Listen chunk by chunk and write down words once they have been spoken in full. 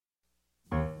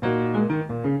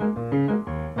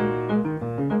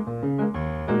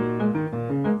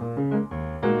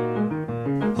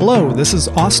Hello, this is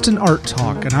Austin Art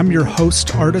Talk, and I'm your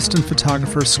host, artist and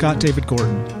photographer Scott David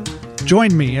Gordon.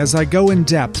 Join me as I go in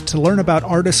depth to learn about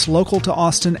artists local to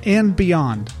Austin and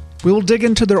beyond. We will dig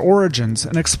into their origins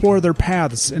and explore their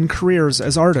paths and careers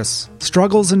as artists,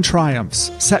 struggles and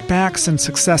triumphs, setbacks and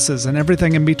successes, and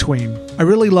everything in between. I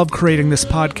really love creating this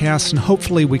podcast, and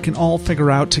hopefully we can all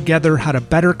figure out together how to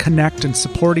better connect and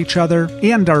support each other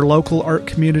and our local art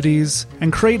communities,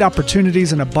 and create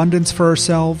opportunities in abundance for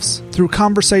ourselves through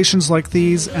conversations like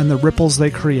these and the ripples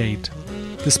they create.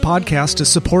 This podcast is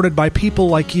supported by people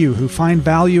like you who find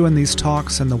value in these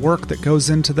talks and the work that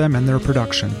goes into them and their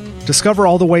production. Discover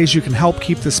all the ways you can help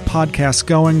keep this podcast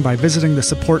going by visiting the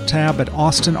support tab at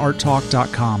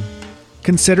austinarttalk.com.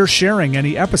 Consider sharing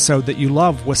any episode that you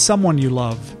love with someone you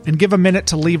love, and give a minute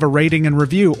to leave a rating and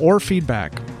review or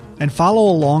feedback. And follow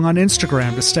along on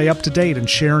Instagram to stay up to date and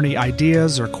share any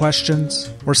ideas or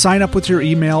questions, or sign up with your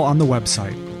email on the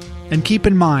website. And keep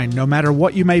in mind, no matter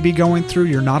what you may be going through,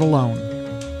 you're not alone.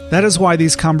 That is why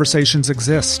these conversations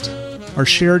exist. Our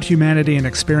shared humanity and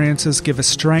experiences give us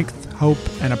strength, hope,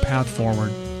 and a path forward.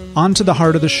 On to the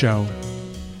heart of the show.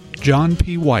 John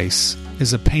P. Weiss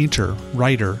is a painter,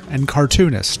 writer, and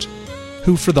cartoonist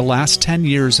who, for the last 10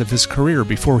 years of his career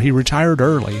before he retired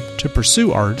early to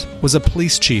pursue art, was a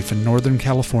police chief in Northern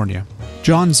California.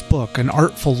 John's book, An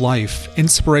Artful Life,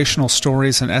 Inspirational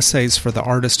Stories and Essays for the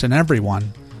Artist and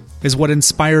Everyone, is what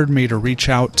inspired me to reach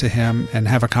out to him and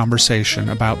have a conversation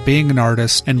about being an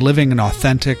artist and living an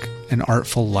authentic and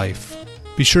artful life.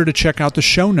 Be sure to check out the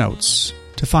show notes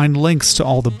to find links to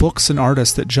all the books and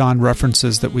artists that John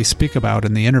references that we speak about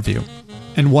in the interview.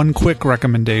 And one quick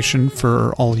recommendation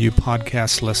for all you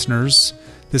podcast listeners.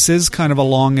 This is kind of a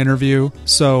long interview,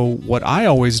 so what I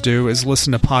always do is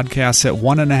listen to podcasts at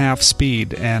 1.5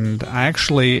 speed, and I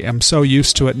actually am so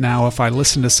used to it now, if I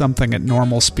listen to something at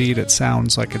normal speed, it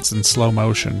sounds like it's in slow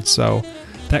motion, so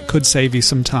that could save you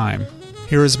some time.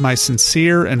 Here is my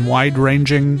sincere and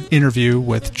wide-ranging interview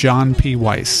with John P.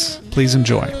 Weiss. Please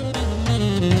enjoy.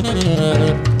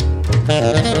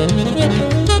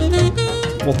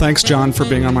 Well, thanks, John, for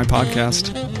being on my podcast.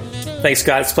 Thanks,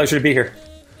 Scott. It's a pleasure to be here.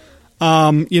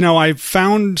 I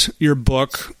found your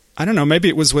book, I don't know, maybe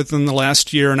it was within the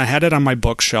last year, and I had it on my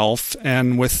bookshelf,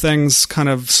 and with things kind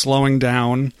of slowing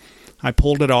down, I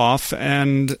pulled it off,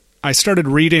 and I started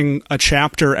reading a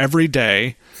chapter every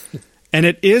day, and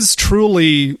it is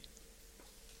truly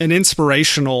an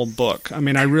inspirational book. I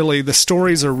mean, the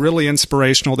stories are really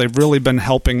inspirational. They've really been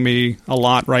helping me a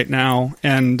lot right now,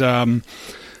 and,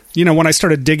 when I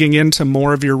started digging into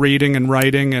more of your reading and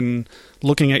writing and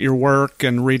looking at your work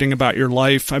and reading about your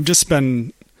life, I've just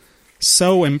been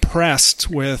so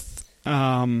impressed with,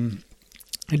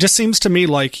 it just seems to me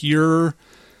like I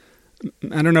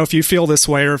don't know if you feel this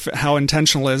way or how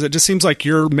intentional it is. It just seems like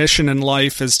your mission in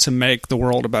life is to make the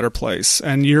world a better place.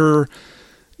 And you're,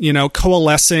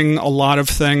 coalescing a lot of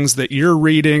things that you're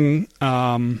reading,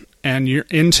 and you're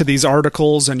into these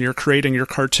articles, and you're creating your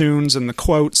cartoons and the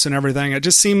quotes and everything. It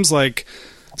just seems like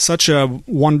such a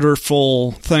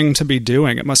wonderful thing to be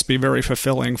doing. It must be very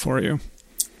fulfilling for you.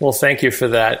 Well, thank you for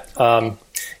that.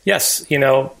 Yes,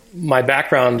 my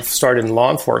background started in law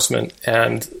enforcement,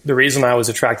 and the reason I was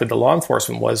attracted to law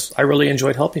enforcement was I really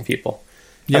enjoyed helping people.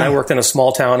 Yeah. And I worked in a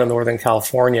small town in Northern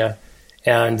California,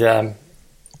 and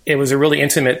it was a really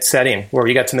intimate setting where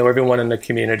you got to know everyone in the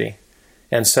community.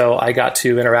 And so I got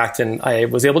to interact, and I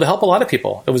was able to help a lot of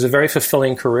people. It was a very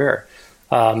fulfilling career.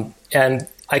 And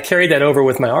I carried that over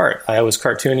with my art. I was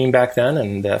cartooning back then,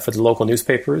 and for the local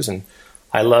newspapers, and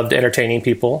I loved entertaining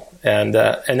people. And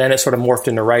then it sort of morphed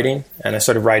into writing, and I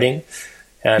started writing.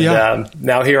 And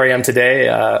now here I am today,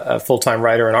 a full-time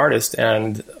writer and artist,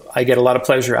 and I get a lot of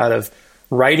pleasure out of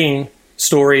writing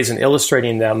stories and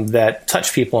illustrating them that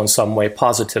touch people in some way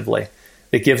positively.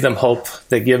 They give them hope.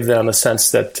 They give them a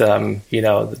sense that,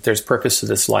 that there's purpose to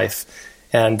this life.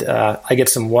 And I get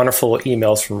some wonderful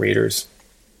emails from readers.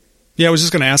 Yeah, I was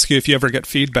just going to ask you if you ever get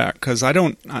feedback, because I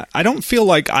don't feel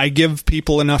like I give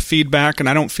people enough feedback, and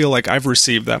I don't feel like I've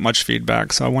received that much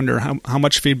feedback. So I wonder how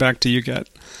much feedback do you get?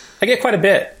 I get quite a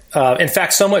bit. In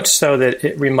fact, so much so that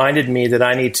it reminded me that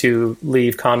I need to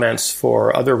leave comments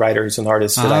for other writers and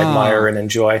artists that I admire and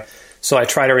enjoy. So I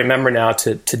try to remember now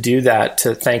to do that,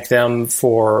 to thank them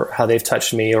for how they've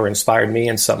touched me or inspired me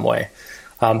in some way.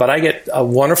 But I get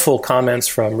wonderful comments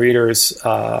from readers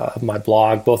of my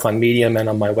blog, both on Medium and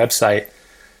on my website,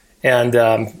 and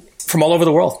from all over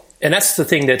the world. And that's the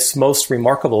thing that's most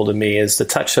remarkable to me is the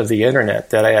touch of the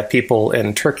internet, that I have people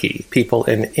in Turkey, people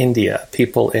in India,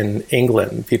 people in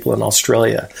England, people in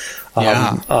Australia,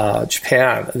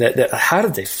 Japan. How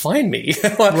did they find me?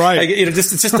 Right.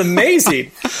 It's just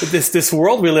amazing this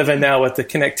world we live in now with the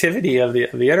connectivity of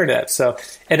the internet. So,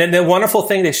 and then the wonderful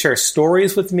thing, they share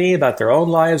stories with me about their own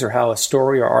lives or how a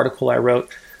story or article I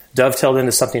wrote dovetailed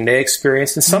into something they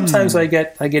experienced. And sometimes I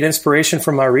get inspiration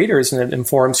from my readers, and it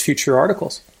informs future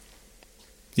articles.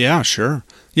 Yeah, sure.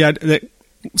 Yeah,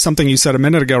 something you said a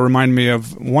minute ago reminded me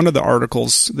of one of the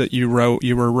articles that you wrote.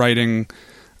 You were writing,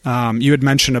 you had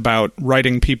mentioned about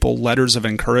writing people letters of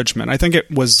encouragement. I think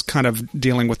it was kind of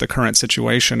dealing with the current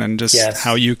situation and just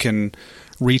how you can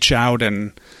reach out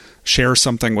and share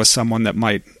something with someone that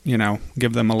might,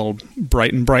 give them a little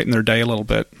brighten their day a little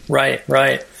bit. Right.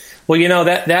 Well,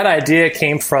 that idea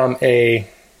came from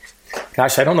I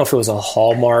don't know if it was a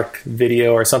Hallmark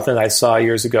video or something that I saw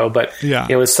years ago, but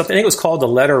it was something, I think it was called The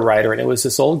Letter Writer, and it was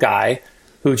this old guy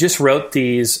who just wrote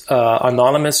these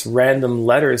anonymous random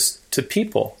letters to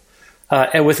people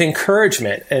and with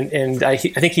encouragement. And I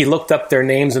think he looked up their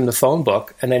names in the phone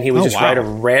book, and then he would write a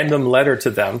random letter to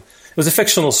them. It was a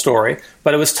fictional story,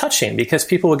 but it was touching because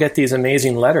people would get these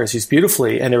amazing letters, they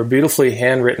were beautifully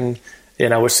handwritten,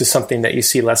 which is something that you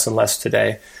see less and less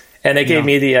today. And it gave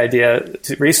me the idea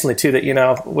recently, too,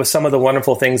 that, with some of the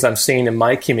wonderful things I'm seeing in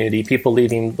my community, people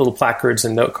leaving little placards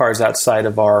and note cards outside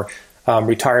of our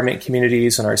retirement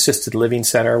communities and our assisted living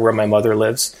center where my mother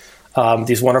lives,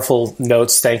 these wonderful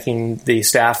notes thanking the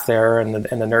staff there and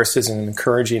the nurses and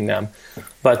encouraging them.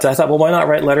 But I thought, well, why not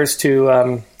write letters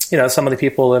to, some of the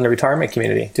people in the retirement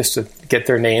community, just to get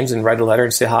their names and write a letter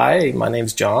and say, hi, my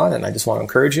name's John, and I just want to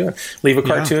encourage you, and leave a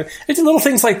cartoon. It's little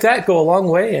things like that go a long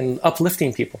way in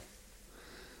uplifting people.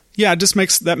 Yeah,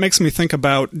 that makes me think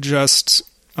about just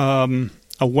a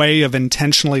way of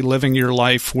intentionally living your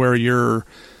life where you're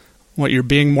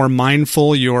being more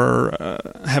mindful,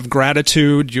 have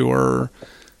gratitude,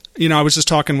 I was just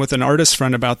talking with an artist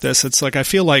friend about this. It's like I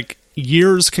feel like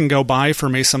years can go by for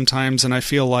me sometimes, and I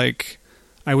feel like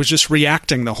I was just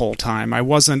reacting the whole time. I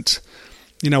wasn't,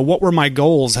 what were my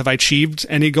goals? Have I achieved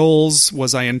any goals?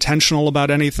 Was I intentional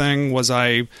about anything? Was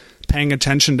I paying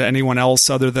attention to anyone else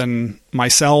other than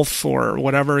myself or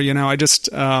whatever? I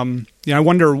just, I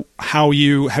wonder have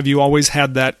you always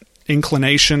had that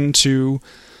inclination to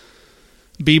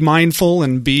be mindful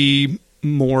and be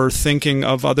more thinking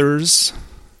of others?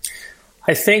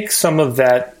 I think some of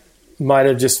that might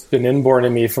have just been inborn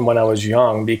in me from when I was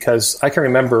young, because I can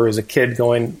remember as a kid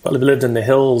we lived in the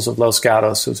hills of Los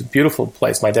Gatos. It was a beautiful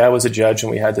place. My dad was a judge,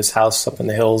 and we had this house up in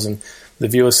the hills and the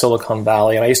view of Silicon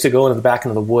Valley. And I used to go into the back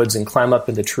into the woods and climb up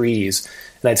into trees.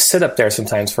 And I'd sit up there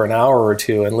sometimes for an hour or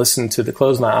two and listen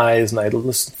close my eyes, and I'd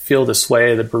feel the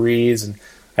sway of the breeze, and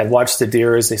I'd watch the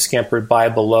deer as they scampered by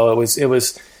below. It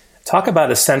was talk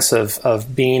about a sense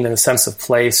of being in a sense of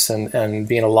place and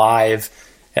being alive.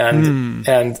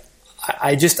 And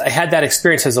I had that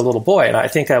experience as a little boy, and I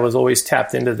think I was always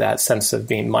tapped into that sense of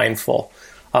being mindful.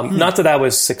 Not that I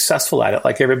was successful at it.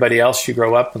 Like everybody else, you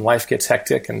grow up and life gets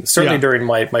hectic. And certainly during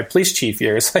my police chief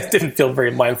years, I didn't feel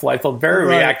very mindful. I felt very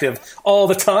reactive all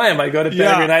the time. I go to bed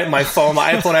every night, my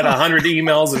iPhone had 100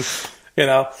 emails,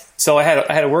 and so I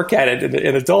had to work at it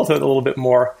in adulthood a little bit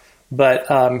more. But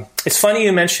it's funny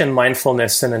you mentioned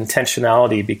mindfulness and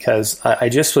intentionality, because I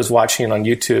just was watching on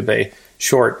YouTube a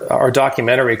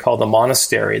documentary called The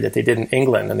Monastery that they did in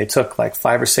England, and they took like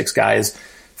 5 or 6 guys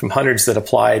from hundreds that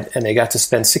applied, and they got to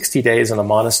spend 60 days in a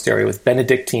monastery with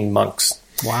Benedictine monks.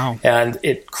 Wow. And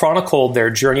it chronicled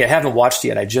their journey. I haven't watched it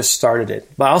yet. I just started it.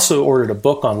 But I also ordered a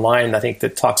book online, I think,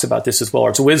 that talks about this as well. Or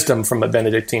it's Wisdom from a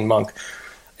Benedictine monk.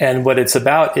 And what it's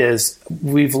about is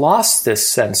we've lost this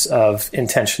sense of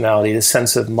intentionality, this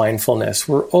sense of mindfulness.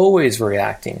 We're always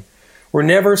reacting. We're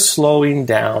never slowing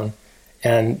down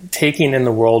and taking in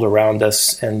the world around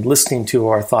us and listening to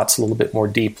our thoughts a little bit more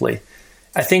deeply.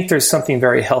 I think there's something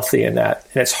very healthy in that.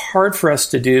 And it's hard for us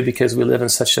to do because we live in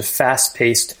such a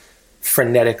fast-paced,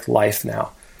 frenetic life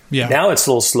now. Yeah. Now it's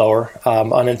a little slower,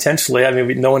 unintentionally. I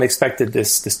mean, no one expected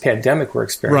this pandemic we're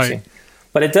experiencing. Right.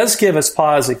 But it does give us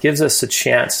pause. It gives us a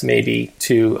chance maybe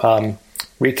to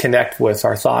reconnect with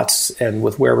our thoughts and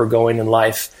with where we're going in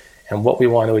life and what we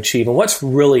want to achieve and what's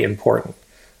really important,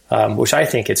 which I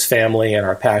think it's family and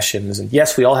our passions. And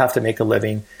yes, we all have to make a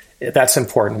living. That's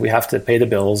important. We have to pay the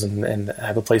bills and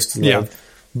have a place to live. Yeah.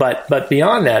 But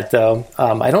beyond that, though,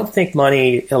 I don't think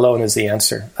money alone is the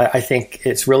answer. I think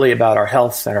it's really about our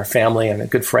health and our family and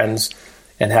good friends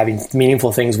and having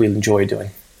meaningful things we enjoy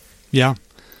doing. Yeah.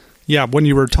 Yeah, when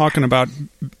you were talking about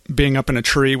being up in a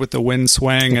tree with the wind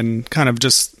swaying and kind of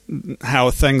just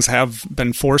how things have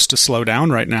been forced to slow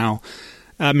down right now,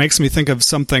 makes me think of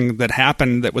something that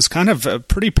happened that was kind of a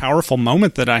pretty powerful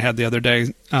moment that I had the other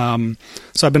day. So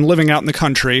I've been living out in the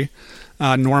country.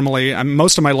 Normally,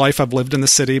 most of my life I've lived in the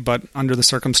city, but under the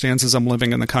circumstances, I'm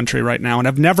living in the country right now. And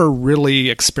I've never really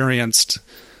experienced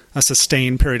a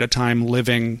sustained period of time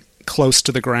living close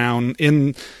to the ground,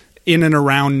 in and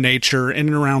around nature, in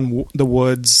and around the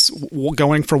woods,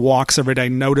 going for walks every day,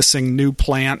 noticing new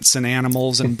plants and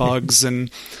animals and bugs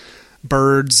and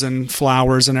birds and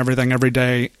flowers and everything every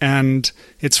day. And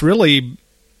it's really,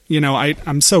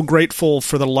 I'm so grateful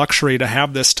for the luxury to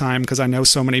have this time, because I know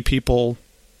so many people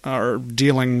are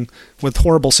dealing with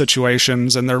horrible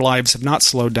situations and their lives have not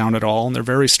slowed down at all, and they're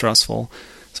very stressful.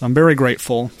 So I'm very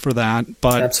grateful for that.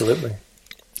 But absolutely,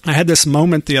 I had this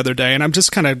moment the other day, and I'm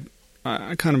just kind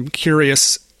of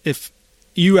curious if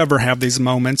you ever have these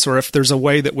moments, or if there's a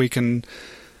way that we can,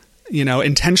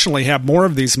 intentionally have more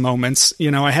of these moments.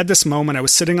 I had this moment, I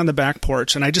was sitting on the back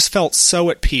porch, and I just felt so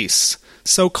at peace,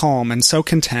 so calm, and so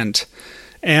content.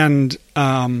 And,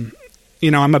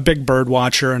 I'm a big bird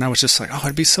watcher, and I was just like, oh,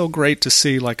 it'd be so great to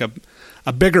see like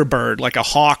a bigger bird, like a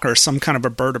hawk or some kind of a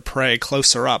bird of prey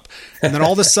closer up. And then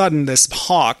all of a sudden, this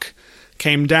hawk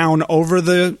came down over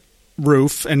the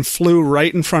roof and flew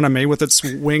right in front of me with its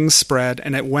wings spread,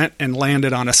 and it went and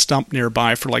landed on a stump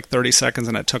nearby for like 30 seconds,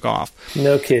 and it took off.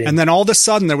 No kidding. And then all of a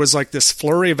sudden there was like this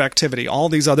flurry of activity, all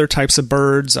these other types of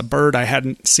birds, a bird I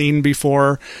hadn't seen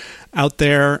before out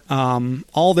there,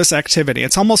 all this activity.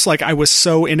 It's almost like I was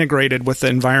so integrated with the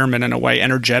environment in a way,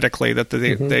 energetically, that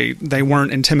they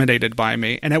weren't intimidated by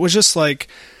me. And it was just like,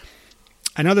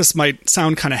 I know this might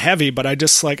sound kind of heavy, but I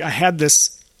had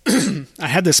this I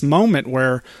had this moment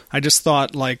where I just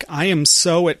thought, like, I am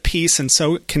so at peace and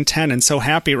so content and so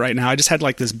happy right now. I just had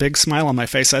like this big smile on my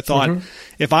face. I thought,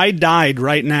 if I died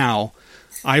right now,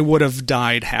 I would have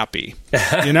died happy,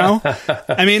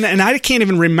 I mean, and I can't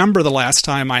even remember the last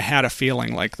time I had a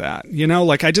feeling like that,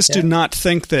 like I just do not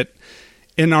think that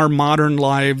in our modern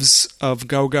lives of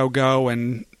go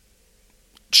and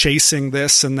chasing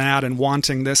this and that and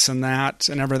wanting this and that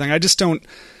and everything, I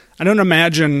don't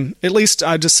imagine, at least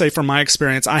I just say from my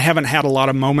experience, I haven't had a lot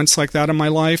of moments like that in my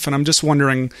life. And I'm just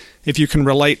wondering if you can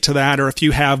relate to that, or if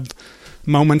you have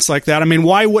moments like that. I mean,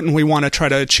 why wouldn't we want to try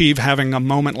to achieve having a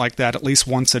moment like that at least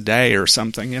once a day or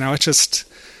something? It's just...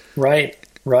 Right.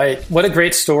 What a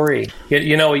great story.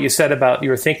 You know what you said about, you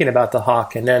were thinking about the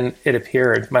hawk and then it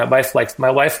appeared. My wife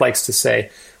likes to say,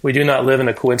 we do not live in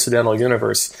a coincidental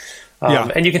universe.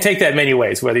 And you can take that in many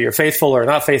ways, whether you're faithful or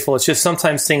not faithful. It's just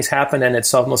sometimes things happen and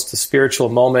it's almost a spiritual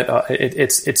moment.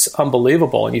 It's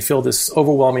unbelievable. And you feel this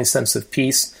overwhelming sense of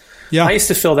peace. Yeah. I used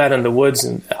to feel that in the woods,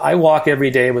 and I walk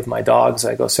every day with my dogs.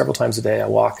 I go several times a day. I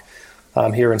walk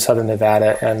here in southern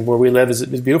Nevada, and where we live is a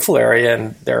beautiful area,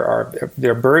 and there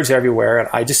are birds everywhere. And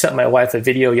I just sent my wife a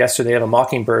video yesterday of a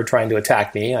mockingbird trying to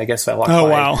attack me. I guess I walked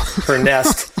by her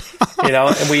nest.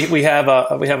 And we have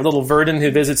a little Verdon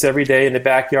who visits every day in the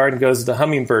backyard and goes to the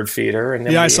hummingbird feeder. And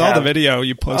then I saw the video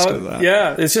you posted. That.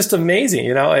 Yeah, it's just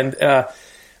amazing, and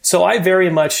so I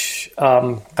very much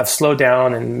have slowed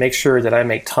down and make sure that I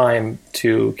make time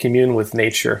to commune with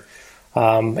nature.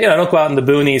 I don't go out in the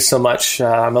boonies so much.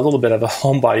 I'm a little bit of a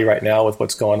homebody right now with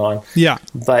what's going on. Yeah.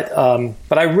 But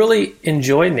I really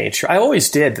enjoy nature. I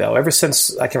always did, though. Ever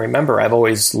since I can remember, I've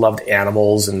always loved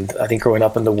animals, and I think growing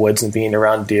up in the woods and being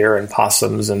around deer and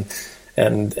possums and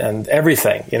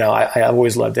everything. I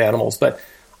always loved animals. But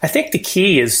I think the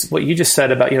key is what you just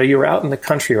said about, you're out in the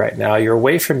country right now. You're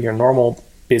away from your normal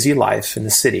busy life in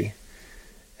the city.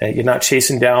 You're not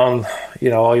chasing down,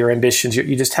 all your ambitions.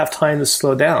 You just have time to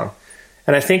slow down.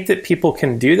 And I think that people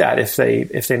can do that if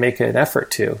they make an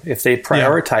effort to, if they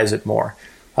prioritize it more.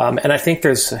 And I think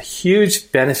there's a huge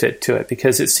benefit to it,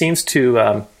 because it seems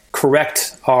to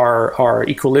correct our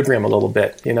equilibrium a little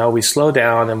bit. We slow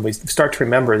down and we start to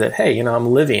remember that, hey,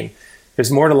 I'm living.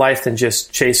 There's more to life than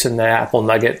just chasing the apple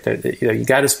nugget. You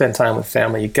got to spend time with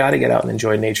family. You got to get out and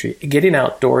enjoy nature. Getting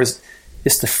outdoors,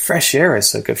 just the fresh air is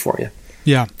so good for you.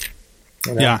 Yeah.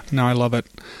 Yeah. No, I love it.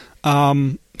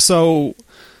 So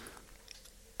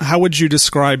how would you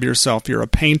describe yourself? You're a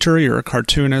painter, you're a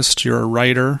cartoonist, you're a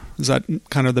writer. Is that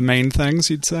kind of the main things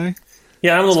you'd say?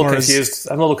 Yeah, I'm a little confused.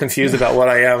 I'm a little confused about what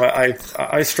I am.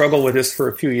 I struggle with this for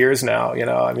a few years now.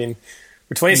 I mean,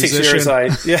 for 26 years,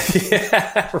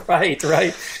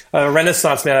 right. A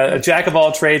Renaissance man, a jack of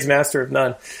all trades, master of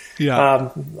none. Yeah.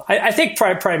 I think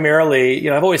primarily,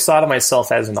 I've always thought of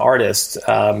myself as an artist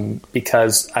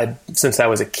because since I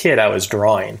was a kid, I was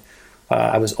drawing.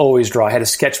 I was always drawing. I had a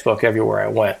sketchbook everywhere I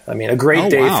went. I mean, a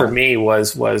great day for me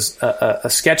was a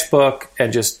sketchbook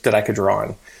and just that I could draw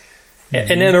on.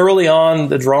 Mm-hmm. And then early on,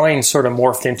 the drawing sort of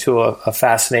morphed into a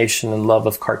fascination and love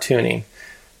of cartooning.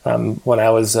 When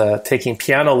I was taking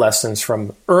piano lessons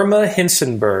from Irma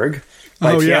Hinsenberg,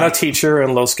 my piano teacher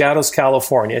in Los Gatos,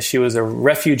 California. She was a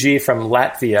refugee from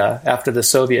Latvia after the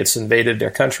Soviets invaded their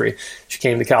country. She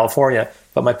came to California.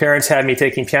 But my parents had me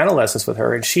taking piano lessons with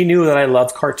her, and she knew that I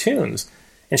loved cartoons.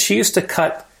 And she used to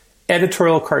cut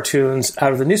editorial cartoons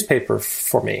out of the newspaper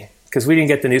for me, because we didn't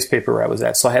get the newspaper where I was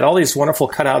at. So I had all these wonderful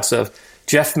cutouts of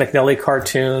Jeff McNelly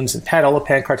cartoons and Pat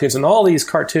Oliphant cartoons and all these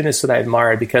cartoonists that I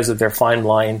admired because of their fine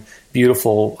line,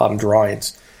 beautiful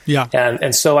drawings. Yeah.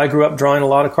 And so I grew up drawing a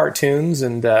lot of cartoons,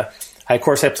 and of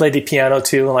course I played the piano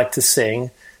too and liked to sing.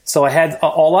 So I had a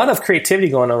lot of creativity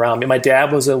going around me. My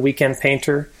dad was a weekend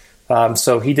painter,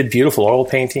 so he did beautiful oil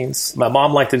paintings. My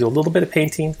mom liked to do a little bit of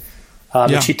painting,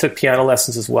 and she took piano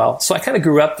lessons as well. So I kind of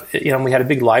grew up, we had a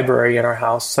big library in our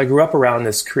house. So I grew up around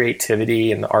this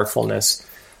creativity and artfulness.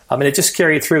 And it just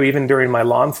carried through even during my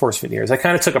law enforcement years. I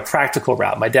kind of took a practical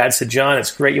route. My dad said, John,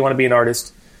 it's great you want to be an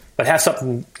artist, but have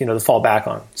something, to fall back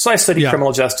on. So I studied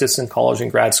criminal justice in college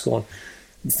and grad school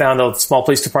and found a small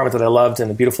police department that I loved in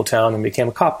a beautiful town and became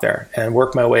a cop there and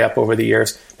worked my way up over the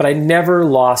years. But I never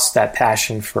lost that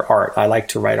passion for art. I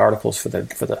liked to write articles for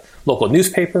the local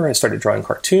newspaper. I started drawing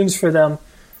cartoons for them.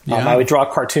 I would draw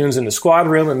cartoons in the squad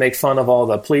room and make fun of all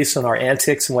the police and our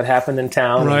antics and what happened in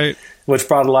town, which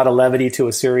brought a lot of levity to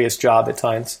a serious job at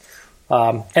times.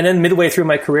 And then midway through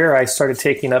my career, I started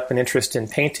taking up an interest in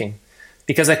painting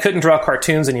because I couldn't draw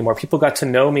cartoons anymore. People got to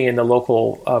know me in the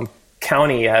local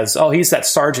county as, he's that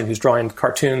sergeant who's drawing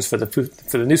cartoons for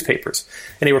the newspapers.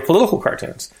 And they were political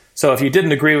cartoons. So if you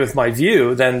didn't agree with my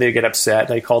view, then they get upset.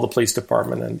 They call the police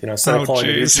department and, instead of calling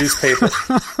the newspaper.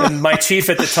 And my chief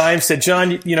at the time said,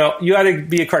 John, you ought to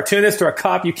be a cartoonist or a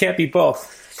cop. You can't be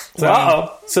both.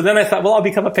 So, So then I thought, I'll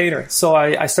become a painter. So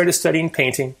I started studying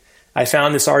painting. I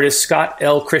found this artist, Scott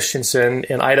L. Christensen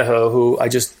in Idaho, who I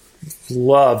just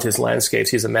loved his landscapes.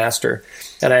 He's a master.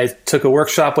 And I took a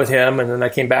workshop with him, and then I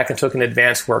came back and took an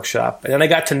advanced workshop. And then I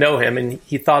got to know him, and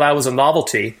he thought I was a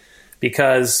novelty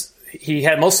because he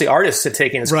had mostly artists that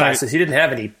taking his classes. He didn't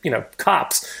have any,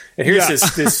 cops. And here's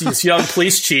this young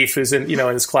police chief who's in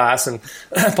his class and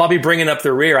probably bringing up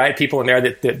the rear. I had people in there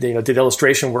that did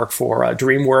illustration work for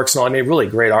DreamWorks and all. I mean, really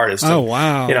great artists. Oh,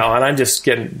 wow. And I'm just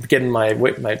getting my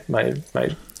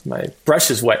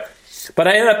brushes wet. But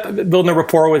I ended up building a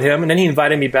rapport with him, and then he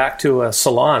invited me back to a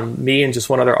salon, me and just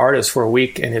one other artist, for a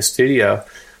week in his studio.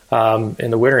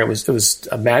 In the winter, it was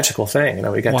a magical thing.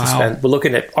 We got to spend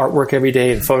looking at artwork every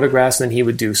day and photographs, and then he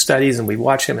would do studies, and we'd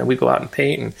watch him, and we'd go out and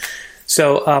paint. And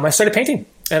so I started painting,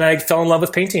 and I fell in love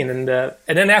with painting. And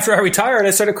then after I retired, I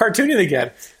started cartooning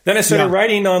again. Then I started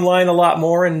writing online a lot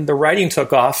more, and the writing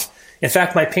took off. In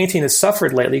fact, my painting has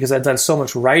suffered lately because I've done so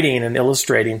much writing and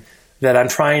illustrating that I'm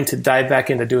trying to dive back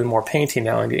into doing more painting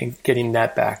now and getting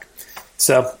that back.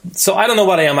 So I don't know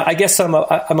what I am. I guess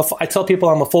I tell people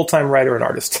I'm a full-time writer and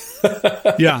artist.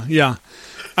 Yeah.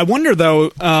 I wonder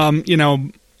though, I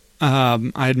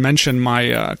had mentioned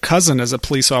my cousin is a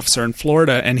police officer in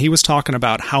Florida, and he was talking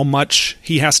about how much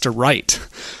he has to write.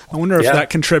 I wonder if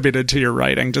that contributed to your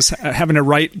writing, just having to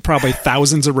write probably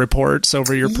thousands of reports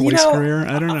over your police career.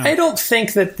 I don't know. I don't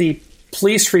think that the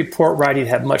police report writing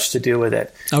had much to do with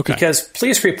it. Okay. Because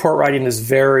police report writing is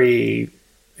very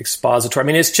expository. I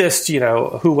mean, it's just,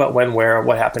 who, what, when, where,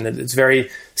 what happened. It's very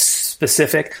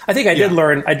specific. I think I'd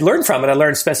learn from it. I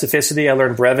learned specificity. I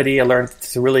learned brevity. I learned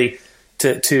to really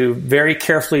to very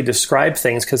carefully describe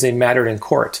things because they mattered in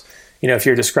court. If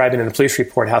you're describing in a police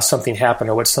report how something happened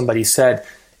or what somebody said,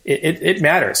 it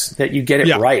matters that you get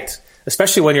it right.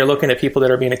 Especially when you're looking at people that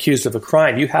are being accused of a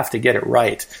crime, you have to get it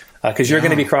right because you're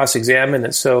going to be cross-examined.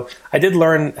 And so I did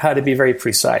learn how to be very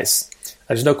precise.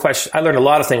 There's no question. I learned a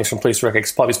lot of things from police work. I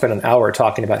could probably spend an hour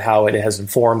talking about how it has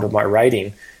informed my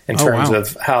writing in terms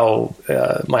of how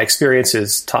my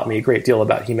experiences taught me a great deal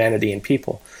about humanity and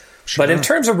people. Sure. But in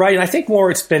terms of writing, I think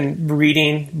more it's been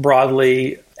reading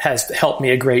broadly has helped me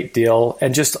a great deal,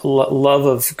 and just love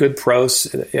of good prose,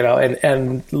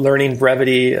 and learning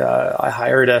brevity. I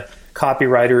hired a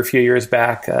copywriter a few years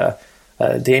back,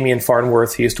 Damian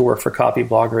Farnworth, who used to work for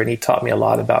Copyblogger, and he taught me a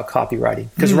lot about copywriting.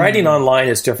 Because writing online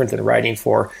is different than writing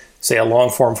for, say, a long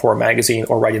form for a magazine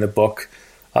or writing a book.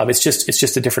 It's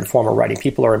just a different form of writing.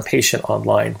 People are impatient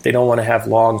online. They don't want to have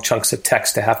long chunks of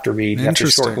text to have to read. You have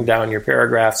to shorten down your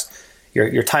paragraphs.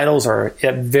 Your titles are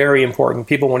very important.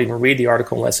 People won't even read the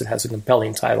article unless it has a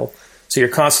compelling title. So you're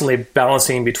constantly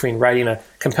balancing between writing a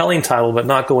compelling title but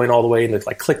not going all the way into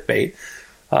like clickbait.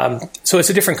 So it's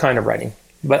a different kind of writing.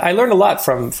 But I learned a lot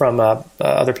from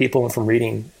other people and from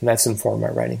reading, and that's informed my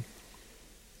writing.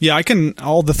 Yeah,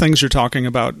 all the things you're talking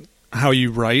about, how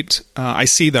you write, I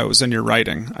see those in your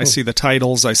writing. I see the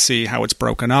titles, I see how it's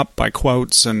broken up by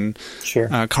quotes and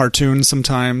cartoons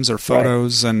sometimes, or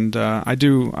photos, and I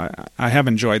have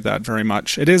enjoyed that very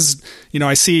much. It is,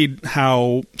 I see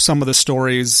how some of the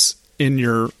stories in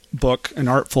your book, An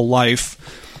Artful Life,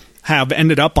 have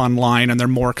ended up online, and they're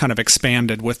more kind of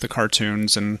expanded with the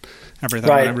cartoons and everything.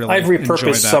 Right. I really I've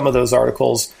repurposed some of those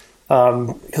articles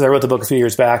because I wrote the book a few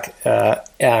years back,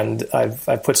 and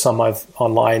I've put some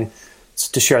online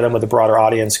to share them with a broader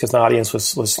audience because my audience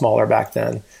was smaller back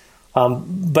then.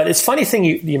 But it's a funny thing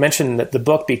you mentioned the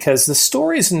book, because the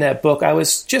stories in that book, I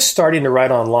was just starting to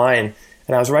write online,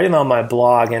 and I was writing on my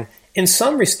blog, and in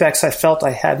some respects I felt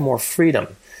I had more freedom,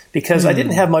 because I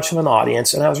didn't have much of an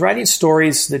audience, and I was writing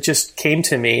stories that just came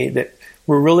to me that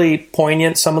were really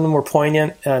poignant. Some of them were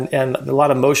poignant and a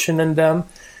lot of emotion in them.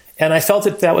 And I felt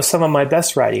that was some of my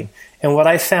best writing. And what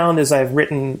I found as I've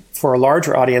written for a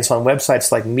larger audience on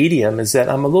websites like Medium is that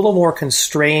I'm a little more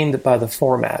constrained by the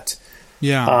format.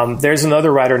 Yeah. There's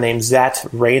another writer named Zat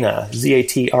Rana,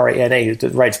 Zatrana, who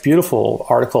writes beautiful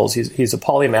articles. He's a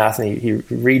polymath, and he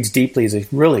reads deeply. He's a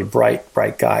really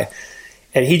bright guy.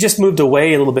 And he just moved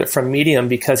away a little bit from Medium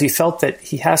because he felt that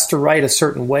he has to write a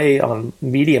certain way on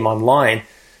Medium online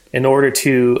in order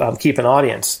to keep an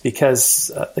audience, because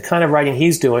the kind of writing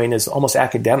he's doing is almost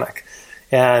academic.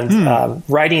 And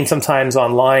writing sometimes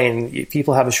online,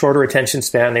 people have a shorter attention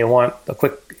span. They want a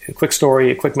quick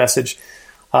story, a quick message.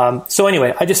 So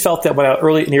anyway, I just felt that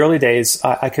in the early days,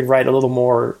 I could write a little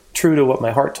more true to what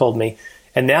my heart told me.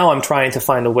 And now I'm trying to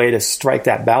find a way to strike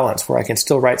that balance where I can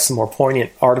still write some more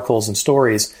poignant articles and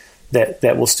stories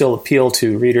that will still appeal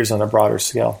to readers on a broader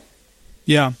scale.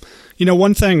 Yeah.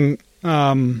 One thing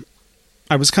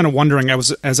I was kind of wondering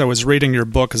as I was reading your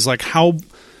book is like how,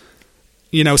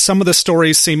 some of the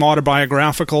stories seem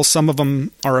autobiographical. Some of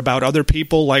them are about other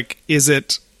people. Like, is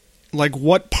it like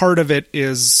what part of it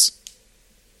is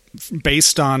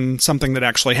based on something that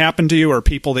actually happened to you or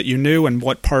people that you knew, and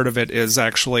what part of it is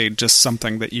actually just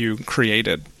something that you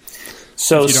created?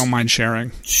 So, if you don't mind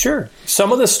sharing. Sure.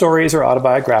 Some of the stories are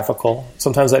autobiographical.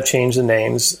 Sometimes I've changed the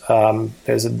names.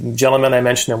 There's a gentleman I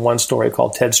mentioned in one story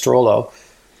called Ted Strollo,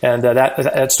 and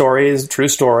that story is a true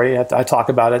story. I talk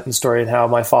about it in the story and how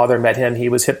my father met him. He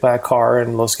was hit by a car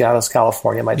in Los Gatos,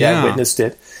 California. My dad witnessed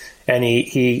it, and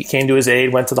he came to his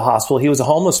aid, went to the hospital. He was a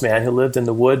homeless man who lived in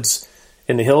the woods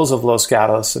in the hills of Los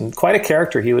Gatos, and quite a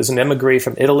character. He was an emigre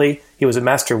from Italy. He was a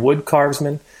master wood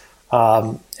carvesman,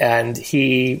 and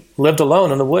he lived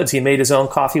alone in the woods. He made his own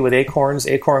coffee with acorn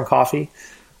coffee.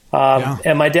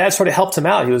 And my dad sort of helped him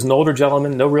out. He was an older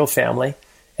gentleman, no real family.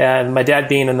 And my dad,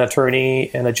 being an attorney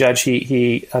and a judge,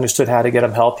 he understood how to get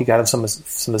him help. He got him some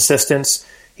assistance.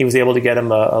 He was able to get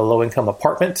him a low-income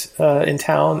apartment in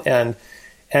town,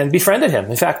 and befriended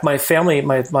him. In fact, my family,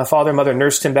 my father and mother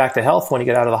nursed him back to health when he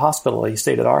got out of the hospital. He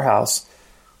stayed at our house.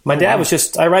 My dad was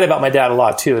just, I write about my dad a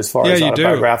lot too, as far as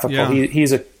autobiographical. Yeah.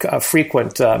 He's a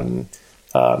frequent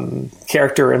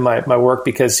character in my work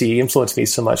because he influenced me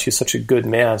so much. He's such a good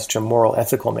man, such a moral,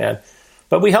 ethical man.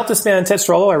 But we helped this man, Ted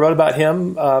Strollo. I wrote about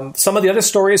him. Some of the other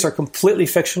stories are completely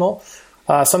fictional.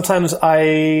 Sometimes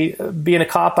being a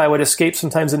cop, I would escape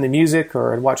sometimes into music,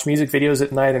 or I'd watch music videos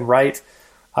at night and write.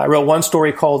 I wrote one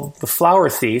story called The Flower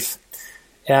Thief,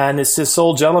 and it's this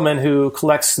old gentleman who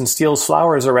collects and steals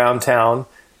flowers around town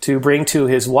to bring to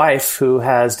his wife, who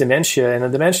has dementia in a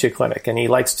dementia clinic, and he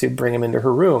likes to bring him into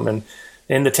her room. And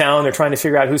in the town, they're trying to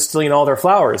figure out who's stealing all their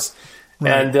flowers.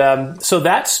 Right. And so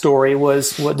that story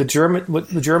was what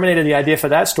germinated the idea for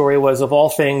that story was, of all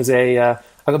things, a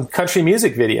country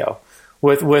music video.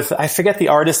 With I forget the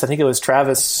artist, I think it was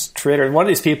Travis Tritt or one of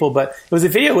these people, but it was a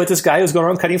video with this guy who's going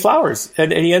around cutting flowers,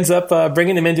 and he ends up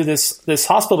bringing him into this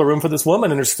hospital room for this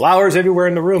woman, and there's flowers everywhere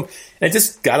in the room, and I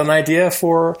just got an idea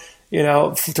to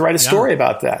write a story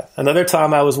about that. Another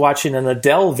time I was watching an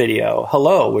Adele video,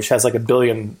 Hello, which has like 1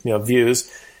 billion views,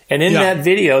 and in that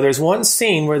video there's one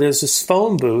scene where there's this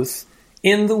phone booth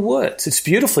in the woods. It's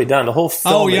beautifully done. The whole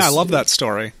film I love that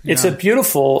story. Yeah. It's a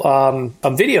beautiful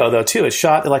video, though, too. It's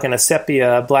shot like in a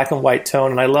sepia black and white tone,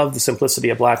 and I love the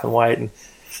simplicity of black and white.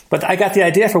 But I got the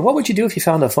idea for what would you do if you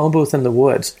found a phone booth in the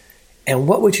woods? And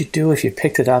what would you do if you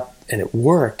picked it up and it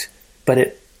worked, but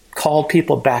it called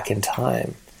people back in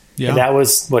time? Yeah. And that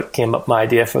was what came up, my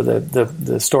idea for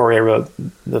the story I wrote,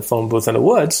 The Phone Booth in the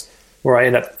Woods, where I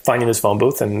ended up finding this phone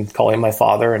booth and calling my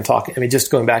father and talking. Just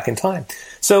going back in time.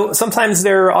 So sometimes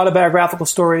they're autobiographical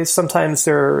stories. Sometimes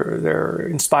they're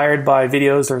inspired by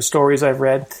videos or stories I've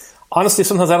read. honestly,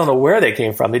 sometimes I don't know where they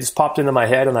came from. They just popped into my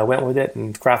head and I went with it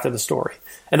and crafted the story.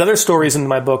 And other stories in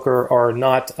my book are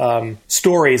not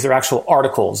stories, they're actual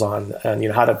articles on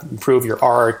how to improve your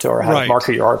art or how to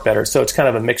market your art better. So it's kind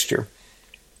of a mixture.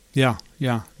 Yeah.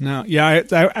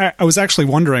 I was actually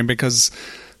wondering, because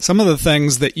some of the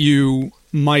things that you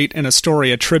might in a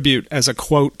story attribute as a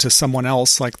quote to someone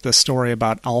else, like the story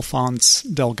about Alphonse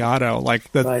Delgado,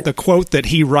 like the quote that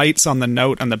he writes on the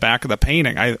note on the back of the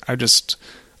painting. I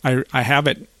have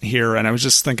it here, and I was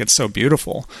just think it's so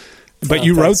beautiful. But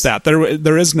you wrote that.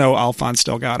 There is no Alphonse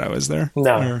Delgado, is there?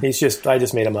 No, I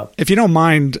just made him up. If you don't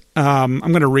mind, I'm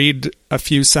going to read a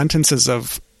few sentences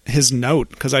of his note,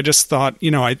 because I just thought,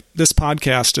 this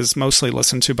podcast is mostly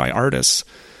listened to by artists,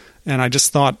 and I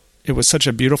just thought it was such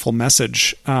a beautiful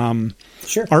message.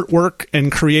 Sure. Artwork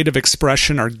and creative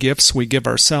expression are gifts we give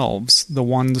ourselves, the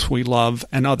ones we love,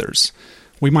 and others.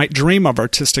 We might dream of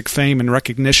artistic fame and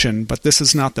recognition, but this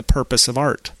is not the purpose of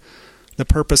art. The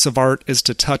purpose of art is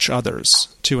to touch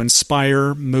others, to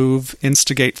inspire, move,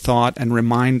 instigate thought, and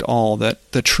remind all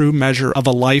that the true measure of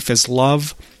a life is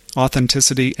love,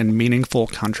 authenticity, and meaningful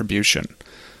contribution.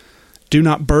 Do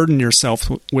not burden yourself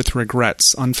with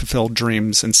regrets, unfulfilled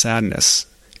dreams, and sadness.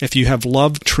 If you have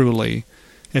loved truly,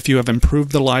 if you have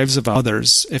improved the lives of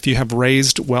others, if you have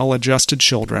raised well-adjusted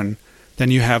children,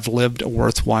 then you have lived a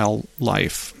worthwhile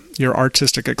life. Your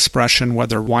artistic expression,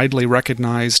 whether widely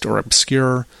recognized or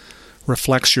obscure,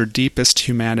 reflects your deepest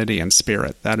humanity and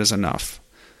spirit. That is enough.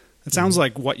 It sounds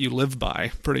like what you live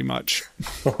by, pretty much.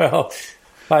 Well,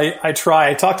 I try.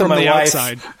 I talk to my wife.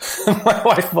 My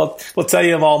wife will tell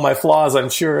you of all my flaws. I'm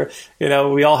sure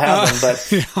we all have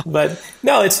them. But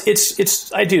no,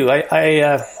 it's. I do.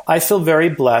 I feel very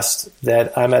blessed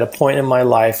that I'm at a point in my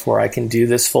life where I can do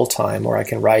this full time, where I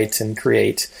can write and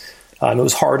create. It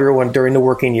was harder during the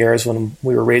working years when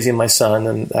we were raising my son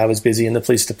and I was busy in the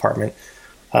police department.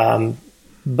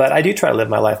 But I do try to live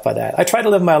my life by that. I tried to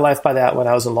live my life by that when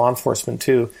I was in law enforcement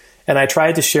too. And I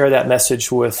tried to share that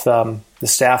message with the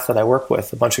staff that I work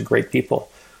with, a bunch of great people.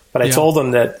 But I told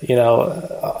them that,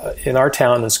 in our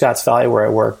town in Scotts Valley where I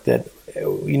work, that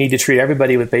you need to treat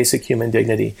everybody with basic human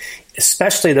dignity,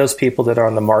 especially those people that are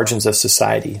on the margins of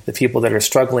society, the people that are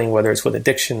struggling, whether it's with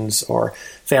addictions or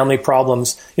family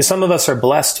problems. Some of us are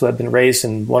blessed to have been raised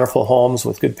in wonderful homes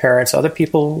with good parents. Other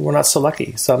people were not so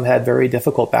lucky. Some had very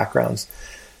difficult backgrounds.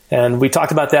 And we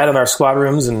talked about that in our squad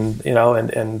rooms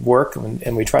and work,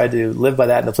 and we tried to live by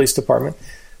that in the police department.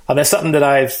 That's something that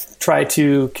I've tried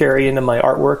to carry into my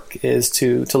artwork, is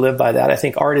to live by that. I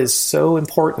think art is so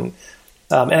important.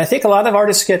 And I think a lot of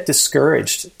artists get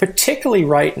discouraged, particularly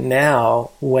right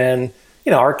now when,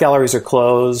 art galleries are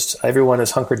closed, everyone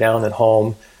is hunkered down at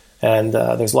home, and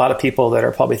there's a lot of people that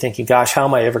are probably thinking, gosh, how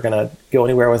am I ever going to go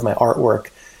anywhere with my artwork?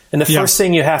 And the first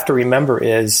thing you have to remember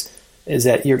is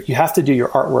that you have to do your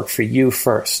artwork for you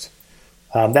first.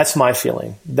 That's my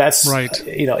feeling. That's right.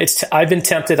 I've been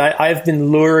tempted. I've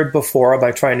been lured before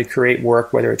by trying to create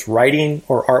work, whether it's writing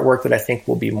or artwork that I think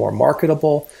will be more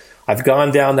marketable. I've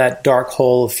gone down that dark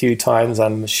hole a few times,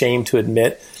 I'm ashamed to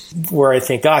admit, where I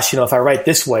think, gosh, if I write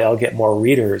this way, I'll get more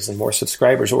readers and more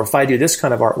subscribers. Or if I do this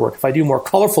kind of artwork, if I do more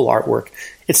colorful artwork,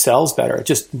 it sells better.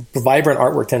 Just vibrant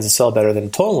artwork tends to sell better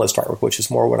than tonalist artwork, which is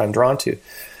more what I'm drawn to.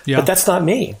 Yeah. But that's not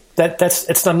me.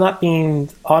 I'm not being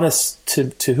honest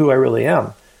to who I really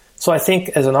am. So I think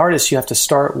as an artist, you have to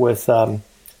start with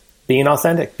being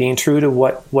authentic, being true to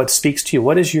what speaks to you.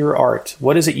 What is your art?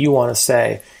 What is it you want to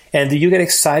say? And do you get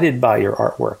excited by your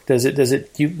artwork?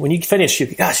 When you finish,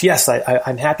 gosh, yes,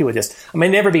 I'm happy with this. I may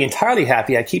never be entirely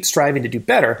happy. I keep striving to do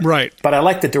better. Right. But I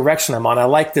like the direction I'm on. I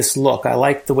like this look. I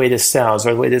like the way this sounds,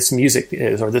 or the way this music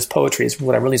is, or this poetry is.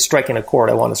 When I'm really striking a chord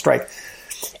I want to strike.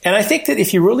 And I think that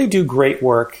if you really do great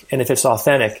work, and if it's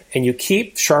authentic, and you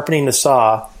keep sharpening the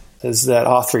saw, as that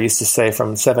author used to say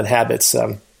from 7 Habits,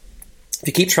 if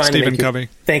you keep trying Stephen Covey.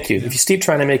 Thank you. Yeah. If you keep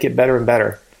trying to make it better and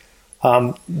better,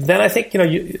 then I think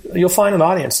you'll find an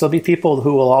audience. There'll be people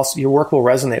who will also, your work will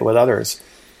resonate with others.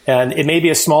 And it may be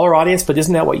a smaller audience, but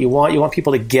isn't that what you want? You want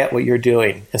people to get what you're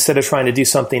doing instead of trying to do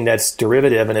something that's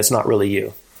derivative and it's not really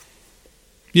you.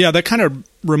 Yeah, that kind of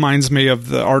reminds me of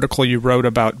the article you wrote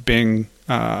about being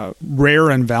rare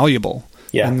and valuable.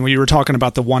 Yeah. And we were talking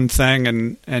about the one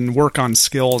thing and work on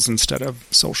skills instead of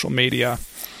social media.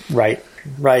 Right.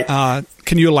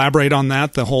 Can you elaborate on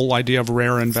that, the whole idea of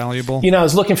rare and valuable? I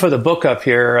was looking for the book up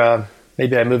here.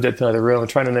 Maybe I moved it to another room. I'm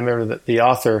trying to remember the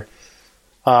author.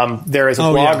 There is a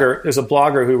blogger. Yeah. There's a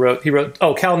blogger who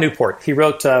wrote. Cal Newport. He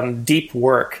wrote Deep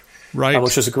Work, right?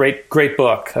 Which was a great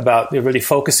book about really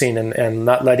focusing and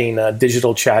not letting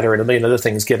digital chatter and a million other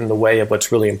things get in the way of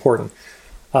what's really important.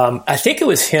 I think it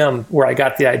was him where I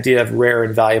got the idea of rare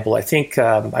and valuable. I think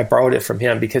I borrowed it from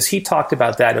him because he talked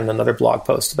about that in another blog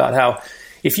post about how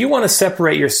if you want to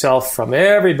separate yourself from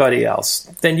everybody else,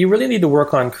 then you really need to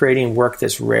work on creating work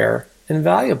that's rare and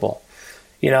valuable.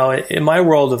 In my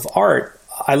world of art,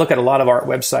 I look at a lot of art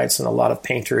websites and a lot of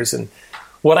painters, and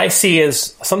what I see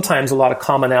is sometimes a lot of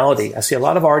commonality. I see a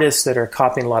lot of artists that are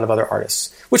copying a lot of other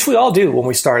artists, which we all do when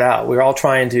we start out. We're all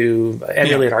trying to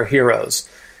emulate our heroes.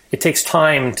 It takes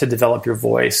time to develop your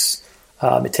voice.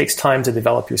 It takes time to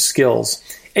develop your skills.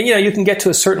 And, you can get to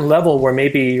a certain level where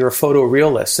maybe you're a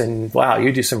photorealist and, wow,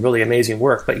 you do some really amazing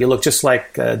work, but you look just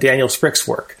like Daniel Sprick's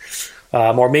work.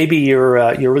 Or maybe you're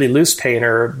a really loose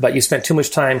painter, but you spent too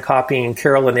much time copying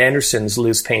Carolyn Anderson's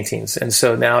loose paintings, and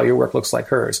so now your work looks like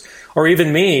hers. Or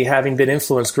even me, having been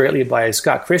influenced greatly by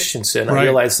Scott Christensen, I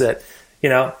realized that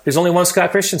there's only one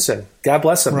Scott Christensen. God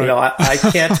bless him. Right.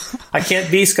 I can't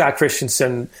be Scott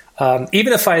Christensen.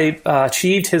 Even if I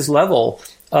achieved his level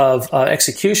of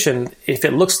execution, if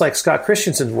it looks like Scott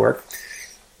Christensen's work,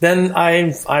 then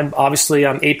I'm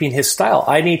aping his style.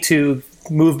 I need to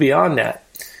move beyond that.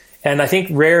 And I think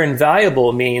rare and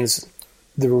valuable means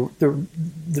the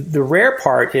rare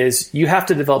part is you have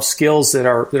to develop skills that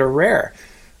are rare,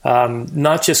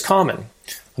 not just common.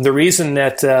 And the reason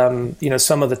that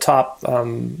some of the top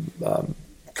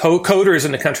coders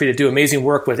in the country that do amazing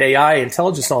work with AI,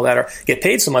 intelligence, and all that get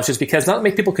paid so much is because not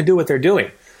many people can do what they're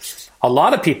doing. A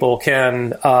lot of people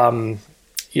can,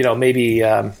 maybe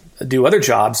do other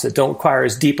jobs that don't require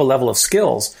as deep a level of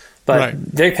skills, but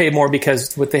they pay more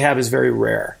because what they have is very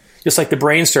rare. Just like the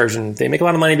brain surgeon, they make a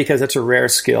lot of money because that's a rare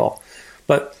skill.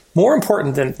 But more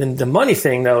important than the money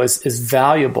thing, though, is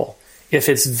valuable. If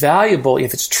it's valuable,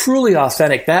 if it's truly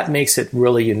authentic, that makes it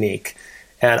really unique.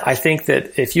 And I think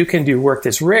that if you can do work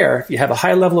that's rare, you have a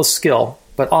high level of skill,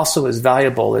 but also is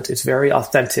valuable. It's very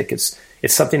authentic. It's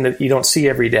something that you don't see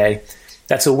every day.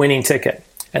 That's a winning ticket.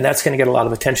 And that's going to get a lot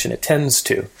of attention. It tends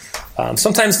to.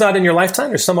 Sometimes not in your lifetime.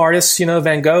 There's some artists,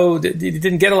 Van Gogh,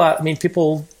 didn't get a lot. I mean,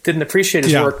 people didn't appreciate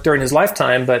his work during his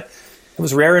lifetime, but it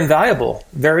was rare and valuable,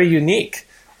 very unique.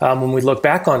 When we look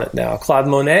back on it now, Claude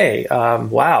Monet,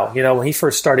 wow, when he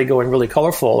first started going really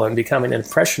colorful and becoming an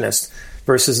impressionist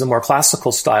versus the more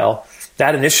classical style,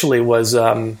 that initially was,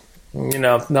 not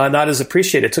as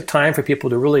appreciated. It took time for people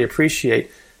to really appreciate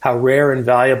how rare and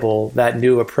valuable that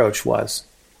new approach was.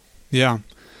 Yeah.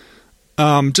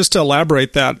 Just to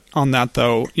elaborate on that,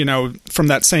 though, from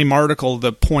that same article,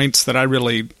 the points that I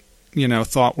really,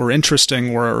 thought were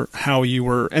interesting were how you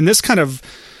were, and this kind of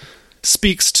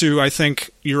speaks to, I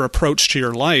think, your approach to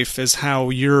your life is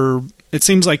how it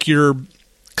seems like you're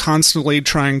constantly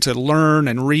trying to learn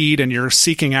and read, and you're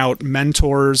seeking out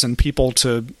mentors and people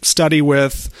to study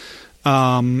with.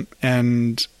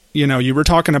 And, you were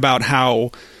talking about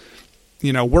how,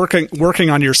 working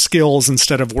on your skills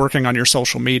instead of working on your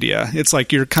social media. It's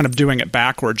like you're kind of doing it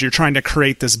backwards. You're trying to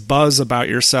create this buzz about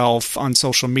yourself on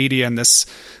social media and this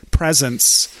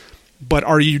presence, but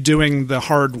are you doing the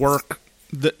hard work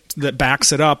that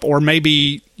backs it up? Or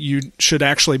maybe you should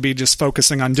actually be just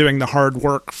focusing on doing the hard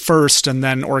work first, and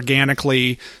then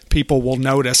organically people will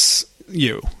notice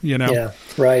you, Yeah,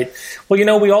 right.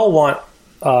 Well, we all want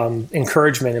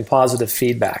encouragement and positive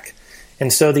feedback.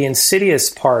 And so the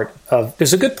insidious part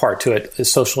there's a good part to it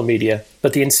is social media,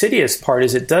 but the insidious part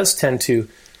is it does tend to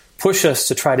push us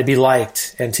to try to be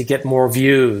liked and to get more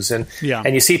views. And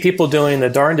you see people doing the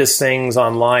darndest things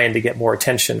online to get more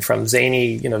attention, from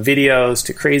zany, videos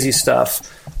to crazy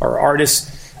stuff, or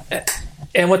artists.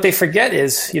 And what they forget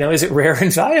is, is it rare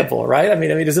and valuable, right? I mean,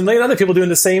 there's a million other people doing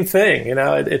the same thing.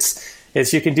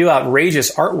 It's you can do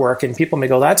outrageous artwork and people may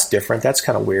go, that's different, that's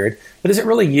kind of weird. But is it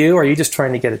really you, or are you just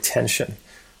trying to get attention?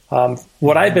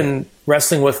 What I've been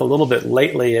wrestling with a little bit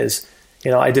lately is,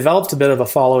 I developed a bit of a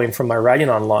following from my writing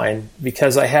online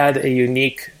because I had a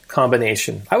unique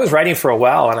combination. I was writing for a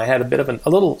while and I had a bit of a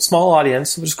little small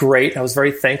audience, which was great. I was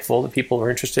very thankful that people were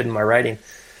interested in my writing.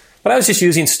 But I was just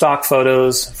using stock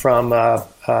photos from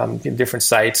different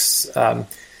sites,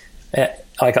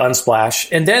 like Unsplash.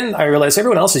 And then I realized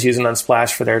everyone else is using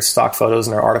Unsplash for their stock photos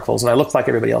and their articles, and I looked like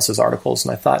everybody else's articles.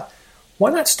 And I thought, why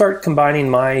not start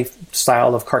combining my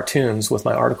style of cartoons with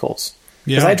my articles?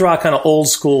 Because I draw kind of old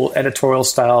school editorial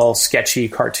style, sketchy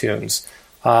cartoons.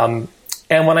 And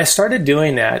when I started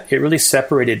doing that, it really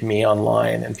separated me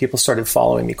online, and people started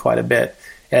following me quite a bit.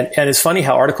 And it's funny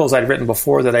how articles I'd written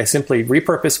before that I simply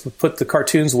repurposed, put the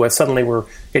cartoons with, suddenly were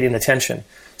getting attention.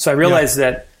 So I realized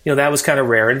that that was kind of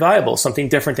rare and valuable, something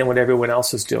different than what everyone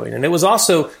else is doing. And it was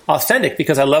also authentic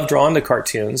because I love drawing the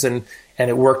cartoons, and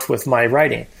it worked with my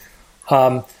writing.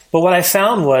 But what I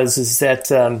found is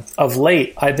that of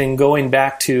late, I've been going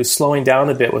back to slowing down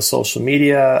a bit with social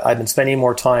media. I've been spending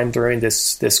more time during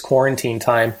this quarantine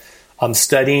time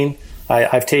studying.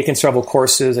 I've taken several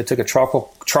courses. I took a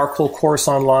charcoal course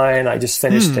online. I just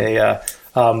finished a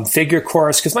figure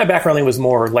course because my background really was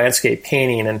more landscape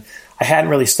painting, and I hadn't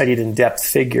really studied in-depth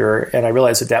figure, and I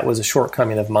realized that was a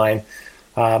shortcoming of mine.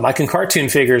 I can cartoon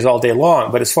figures all day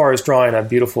long, but as far as drawing a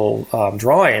beautiful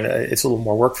drawing, it's a little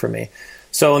more work for me.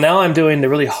 So now I'm doing the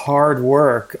really hard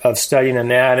work of studying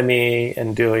anatomy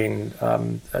and doing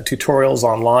tutorials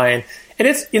online. And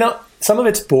it's, some of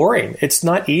it's boring. It's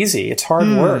not easy. It's hard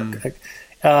work.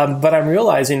 But I'm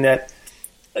realizing that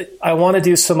I want to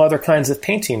do some other kinds of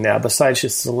painting now besides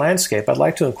just the landscape. I'd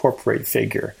like to incorporate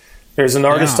figure. There's an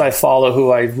artist I follow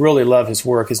who I really love his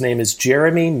work. His name is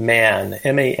Jeremy Mann,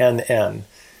 Mann. And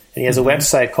he has a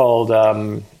website called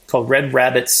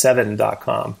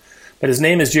redrabbit7.com. But his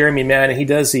name is Jeremy Mann, and he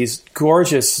does these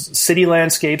gorgeous city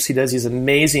landscapes. He does these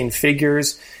amazing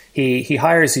figures. He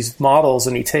hires these models,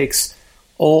 and he takes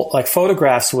old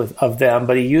photographs of them,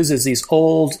 but he uses these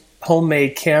old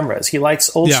homemade cameras. He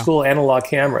likes old school analog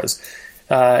cameras.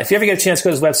 If you ever get a chance to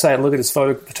go to his website and look at his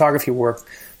photography work.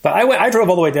 But I drove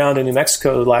all the way down to New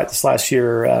Mexico this last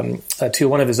year to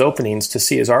one of his openings to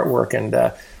see his artwork,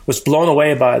 and was blown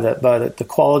away by the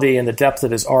quality and the depth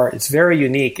of his art. It's very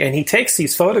unique. And he takes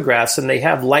these photographs, and they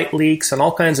have light leaks and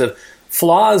all kinds of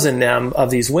flaws in them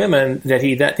of these women that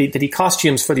he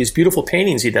costumes for these beautiful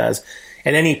paintings he does.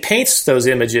 And then he paints those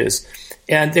images,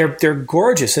 and they're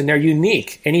gorgeous and they're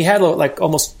unique. And he had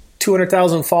almost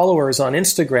 200,000 followers on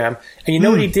Instagram. And you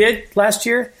know what he did last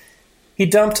year? He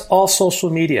dumped all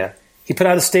social media. He put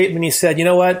out a statement. He said, you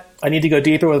know what? I need to go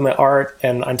deeper with my art,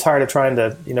 and I'm tired of trying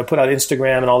to, put out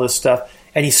Instagram and all this stuff.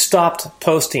 And he stopped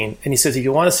posting. And he says, if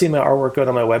you want to see my artwork, go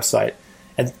to my website.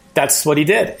 And that's what he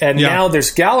did. And now there's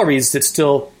galleries that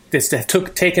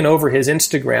taken over his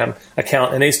Instagram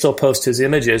account, and they still post his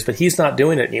images, but he's not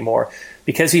doing it anymore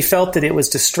because he felt that it was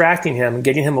distracting him and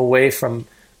getting him away from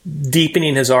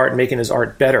deepening his art and making his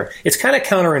art better. It's kind of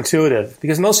counterintuitive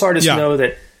because most artists know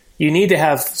that you need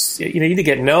to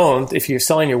get known. If you're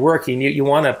selling your work, you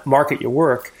want to market your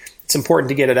work. It's important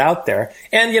to get it out there.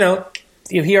 And,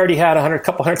 he already had a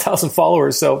couple 100,000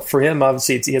 followers. So for him,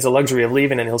 obviously, he has a luxury of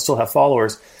leaving and he'll still have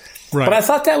followers. Right. But I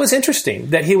thought that was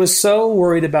interesting that he was so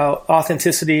worried about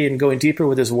authenticity and going deeper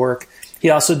with his work. He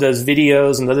also does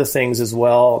videos and other things as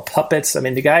well, puppets. I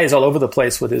mean, the guy is all over the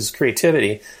place with his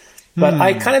creativity. But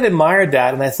I kind of admired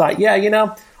that. And I thought,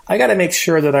 I got to make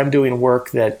sure that I'm doing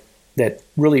work that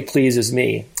really pleases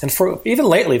me. And even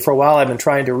lately, for a while, I've been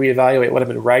trying to reevaluate what I've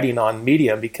been writing on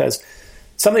Medium because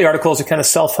some of the articles are kind of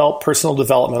self-help, personal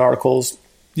development articles.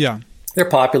 Yeah. They're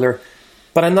popular,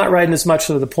 but I'm not writing as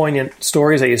much of the poignant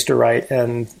stories I used to write,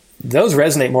 and those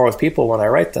resonate more with people when I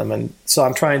write them. And so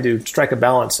I'm trying to strike a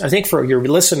balance. I think for your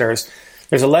listeners,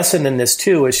 there's a lesson in this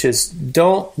too, which is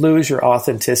don't lose your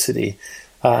authenticity.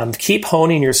 Keep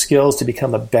honing your skills to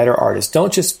become a better artist.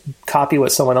 Don't just copy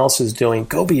what someone else is doing.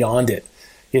 Go beyond it.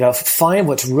 Find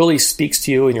what really speaks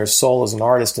to you and your soul as an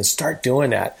artist and start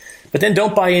doing that. But then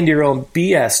don't buy into your own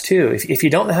BS too. If you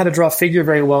don't know how to draw figure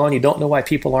very well and you don't know why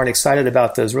people aren't excited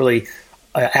about those really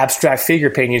abstract figure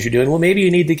paintings you're doing, well, maybe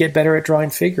you need to get better at drawing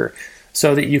figure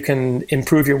so that you can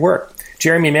improve your work.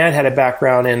 Jeremy Mann had a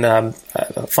background in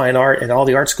fine art, and all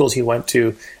the art schools he went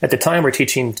to at the time were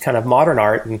teaching kind of modern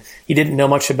art, and he didn't know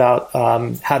much about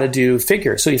how to do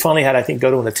figure. So he finally had, I think,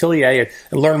 go to an atelier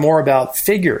and learn more about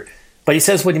figure. But he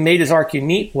says what made his art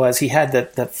unique was he had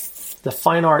the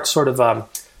fine art sort of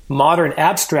modern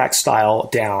abstract style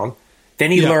down. Then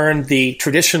he learned the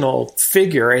traditional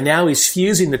figure, and now he's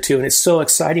fusing the two, and it's so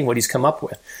exciting what he's come up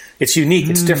with. It's unique,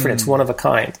 it's different, it's one of a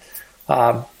kind.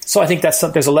 So I think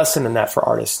there's a lesson in that for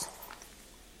artists.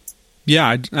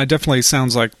 Yeah, it definitely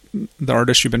sounds like the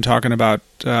artist you've been talking about.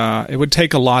 It would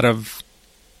take a lot of,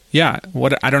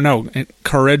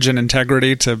 courage and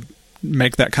integrity to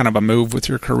make that kind of a move with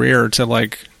your career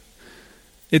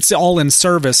it's all in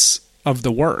service of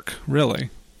the work, really.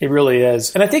 It really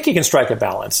is. And I think you can strike a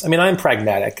balance. I mean, I'm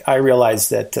pragmatic. I realize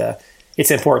that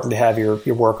it's important to have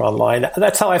your work online.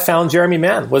 That's how I found Jeremy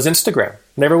Mann, was Instagram.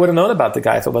 Never would have known about the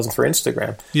guy if it wasn't for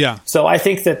Instagram. Yeah. So I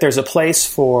think that there's a place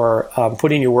for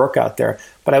putting your work out there,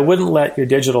 but I wouldn't let your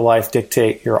digital life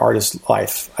dictate your artist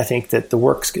life. I think that the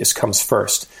work comes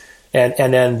first.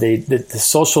 And then the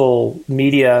social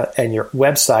media and your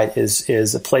website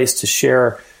is a place to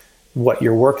share what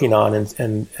you're working on,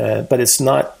 but it's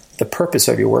not the purpose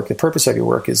of your work. The purpose of your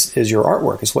work is your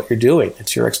artwork, is what you're doing.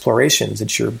 It's your explorations,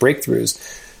 it's your breakthroughs,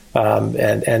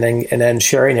 and then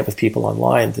sharing it with people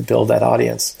online to build that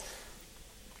audience.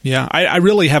 Yeah, I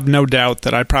really have no doubt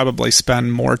that I probably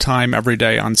spend more time every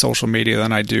day on social media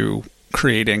than I do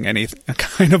creating any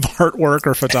kind of artwork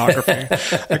or photography.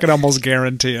 I can almost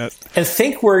guarantee it. And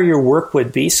think where your work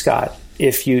would be, Scott,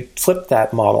 if you flip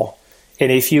that model.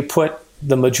 And if you put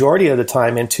the majority of the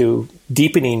time into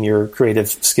deepening your creative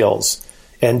skills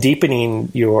and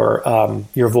deepening your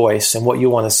voice and what you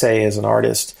want to say as an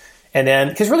artist. And then,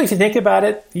 because really, if you think about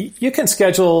it, you can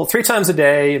schedule 3 times a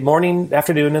day, morning,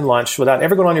 afternoon, and lunch, without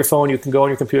ever going on your phone. You can go on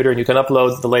your computer and you can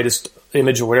upload the latest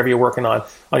image or whatever you're working on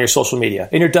your social media,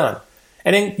 and you're done.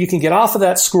 And then you can get off of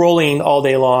that scrolling all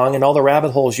day long and all the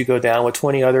rabbit holes you go down with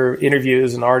 20 other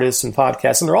interviews and artists and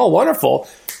podcasts, and they're all wonderful.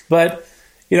 But,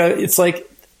 it's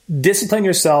like discipline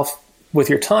yourself with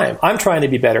your time. I'm trying to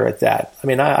be better at that. I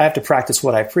mean, I have to practice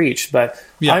what I preach, but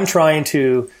I'm trying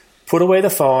to put away the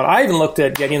phone. I even looked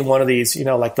at getting one of these,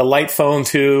 like the Light Phone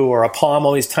 2 or a Palm,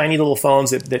 all these tiny little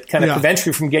phones that kind of prevent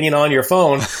you from getting on your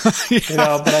phone.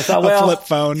 But I thought, a flip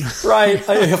phone. Right,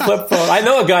 a flip phone. I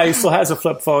know a guy who still has a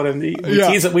flip phone, and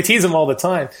we tease him all the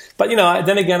time. But,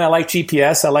 then again, I like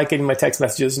GPS. I like getting my text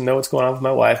messages and know what's going on with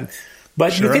my wife.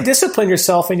 But you can discipline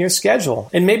yourself in your schedule.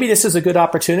 And maybe this is a good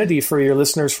opportunity for your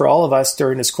listeners, for all of us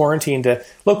during this quarantine to,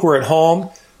 look, we're at home.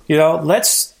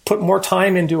 Let's put more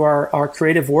time into our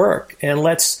creative work, and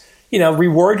let's,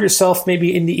 reward yourself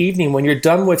maybe in the evening when you're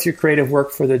done with your creative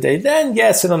work for the day. Then,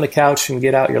 sit on the couch and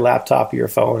get out your laptop or your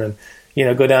phone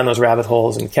and, go down those rabbit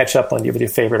holes and catch up with your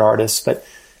favorite artists. But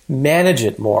manage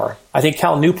it more. I think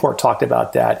Cal Newport talked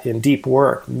about that in Deep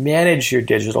Work. Manage your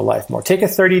digital life more. Take a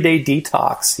 30-day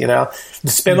detox,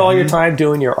 spend all your time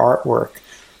doing your artwork.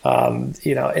 And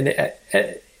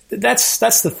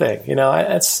that's the thing,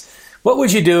 what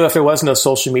would you do if there was no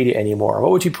social media anymore?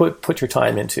 What would you put your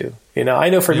time into? I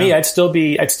know for me, I'd still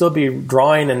be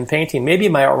drawing and painting. Maybe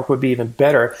my artwork would be even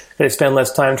better, but I'd spend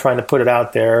less time trying to put it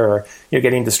out there, or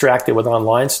getting distracted with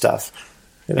online stuff.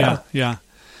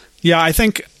 Yeah, I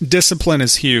think discipline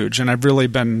is huge, and I've really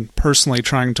been personally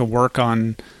trying to work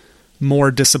on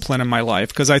more discipline in my life,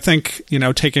 because I think,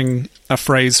 taking a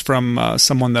phrase from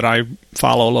someone that I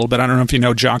follow a little bit, I don't know if you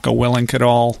know Jocko Willink at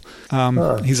all.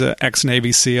 He's an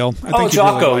ex-Navy SEAL.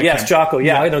 Jocko, really Jocko.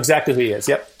 Yeah, I know exactly who he is.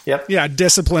 Yep. Yeah,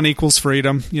 discipline equals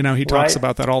freedom. He talks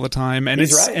about that all the time, and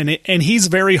he's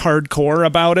very hardcore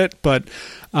about it. But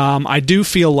I do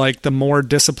feel like the more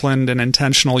disciplined and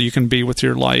intentional you can be with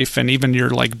your life, and even your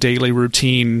daily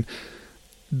routine,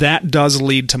 that does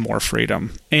lead to more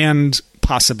freedom and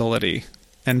possibility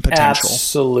and potential.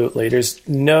 Absolutely, there's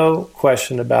no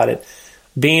question about it.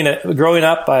 Growing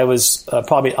up, I was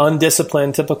probably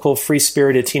undisciplined, typical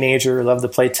free-spirited teenager. Loved to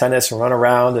play tennis and run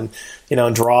around and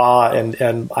and draw,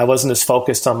 and I wasn't as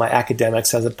focused on my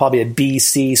academics as probably a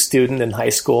B.C. student in high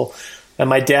school. And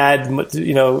my dad, much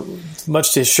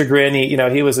to his chagrin,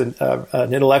 he was an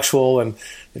intellectual, and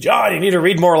John, you need to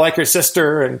read more like your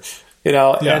sister, and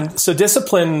and so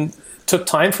discipline took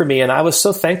time for me, and I was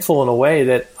so thankful in a way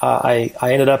that I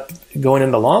ended up going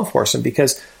into law enforcement,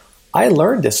 because I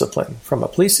learned discipline from a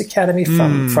police academy,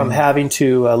 from having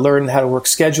to learn how to work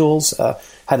schedules,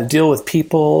 how to deal with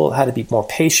people, how to be more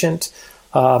patient.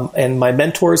 And my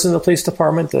mentors in the police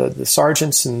department, the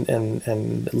sergeants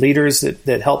and leaders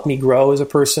that helped me grow as a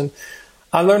person,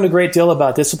 I learned a great deal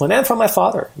about discipline, and from my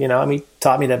father. He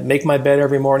taught me to make my bed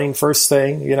every morning, first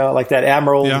thing. Like that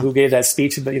admiral who gave that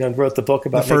speech, wrote the book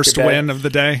about the first win of the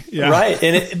day. Yeah, right.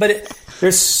 And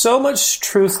there's so much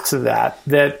truth to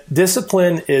that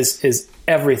discipline is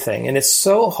everything, and it's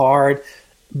so hard.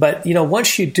 But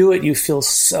once you do it, you feel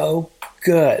so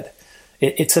good.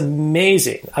 It's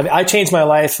amazing. I changed my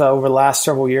life over the last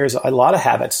several years. A lot of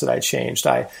habits that I changed.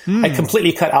 I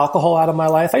completely cut alcohol out of my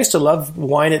life. I used to love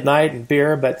wine at night and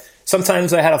beer, but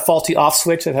sometimes I had a faulty off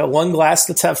switch. I'd have one glass,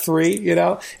 let's have 3,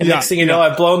 and next thing you know,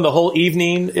 I've blown the whole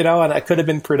evening, and I could have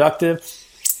been productive.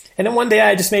 And then one day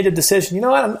I just made a decision,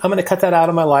 I'm going to cut that out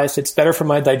of my life. It's better for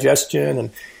my digestion.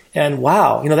 And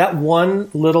wow, that one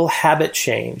little habit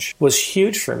change was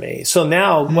huge for me. So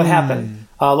now what happened?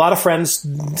 A lot of friends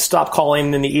stopped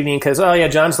calling in the evening because,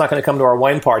 John's not going to come to our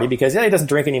wine party because he doesn't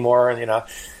drink anymore. And,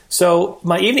 so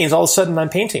my evenings, all of a sudden I'm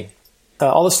painting.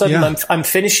 All of a sudden I'm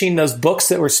finishing those books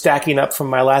that were stacking up from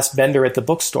my last bender at the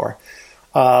bookstore.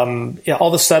 All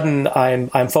of a sudden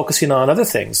I'm focusing on other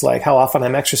things, like how often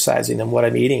I'm exercising and what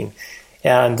I'm eating.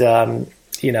 And,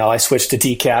 I switched to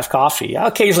decaf coffee. I'll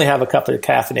occasionally have a cup of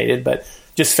caffeinated, but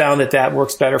just found that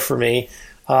works better for me.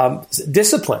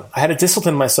 Discipline. I had to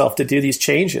discipline myself to do these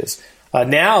changes.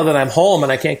 Now that I'm home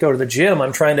and I can't go to the gym,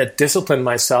 I'm trying to discipline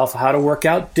myself how to work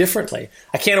out differently.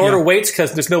 I can't order weights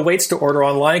because there's no weights to order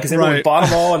online because everyone bought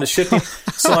them all and the shipping.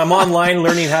 So I'm online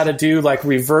learning how to do like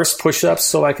reverse push-ups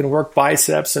so I can work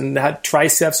biceps and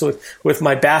triceps with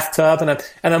my bathtub. And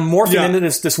I'm morphing into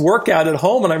this workout at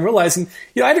home, and I'm realizing,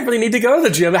 I didn't really need to go to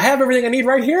the gym. I have everything I need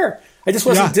right here. I just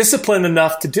wasn't disciplined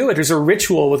enough to do it. There's a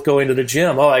ritual with going to the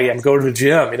gym. Oh, I'm going to the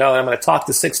gym. I'm going to talk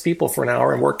to 6 people for an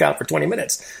hour and work out for 20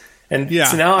 minutes. And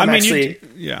so now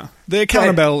the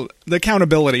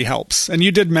accountability helps. And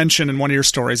you did mention in one of your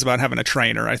stories about having a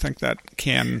trainer. I think that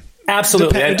can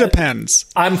absolutely. It depends.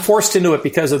 I'm forced into it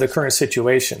because of the current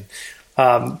situation.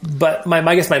 But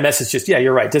I guess my message is,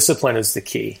 you're right. Discipline is the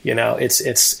key.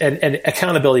 It's and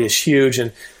accountability is huge.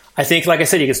 And I think, like I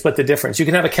said, you can split the difference. You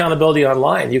can have accountability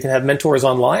online. You can have mentors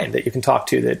online that you can talk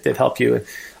to that help you.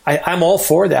 I'm all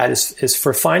for that, is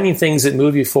for finding things that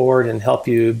move you forward and help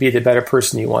you be the better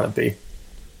person you want to be.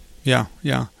 Yeah.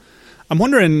 I'm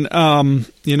wondering, one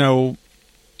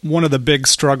of the big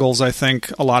struggles I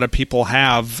think a lot of people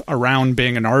have around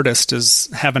being an artist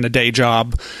is having a day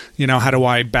job. How do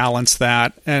I balance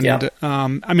that?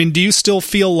 And do you still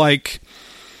feel like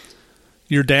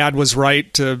your dad was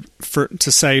right to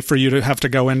say for you to have to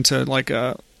go into like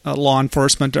a law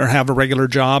enforcement or have a regular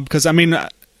job? Because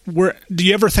do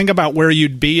you ever think about where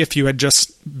you'd be if you had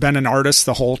just been an artist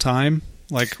the whole time?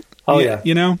 Like, Scott,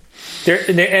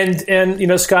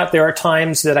 there are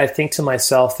times that I think to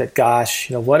myself that,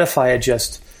 gosh, what if I had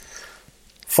just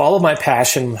followed my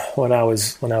passion when I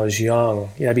was young?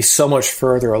 I'd be so much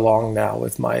further along now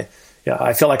with my.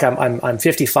 I feel like I'm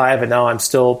 55 and now I'm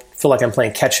still feel like I'm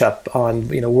playing catch up on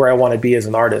where I want to be as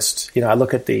an artist. I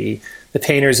look at the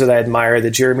painters that I admire,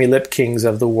 the Jeremy Lipkings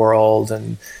of the world,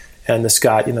 and the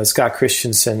Scott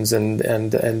Christiansens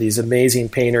and these amazing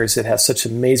painters that have such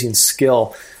amazing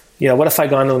skill. What if I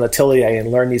gone to an atelier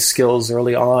and learned these skills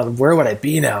early on? Where would I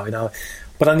be now?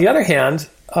 But on the other hand,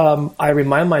 I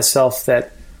remind myself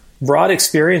that broad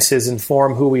experiences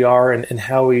inform who we are and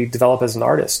how we develop as an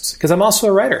artist. Because I'm also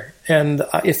a writer, and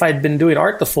if I'd been doing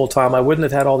art the full time, I wouldn't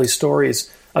have had all these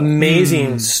stories,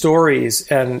 amazing stories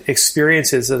and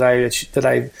experiences that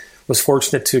I was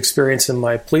fortunate to experience in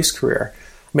my police career.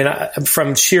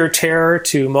 From sheer terror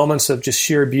to moments of just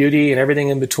sheer beauty and everything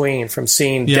in between, from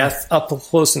seeing death up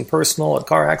close and personal at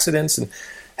car accidents and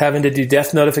having to do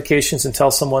death notifications and tell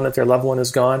someone that their loved one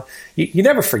is gone. You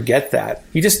never forget that.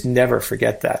 You just never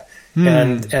forget that.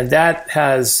 And that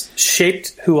has shaped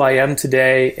who I am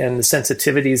today and the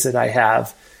sensitivities that I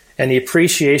have and the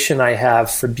appreciation I have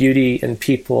for beauty and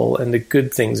people and the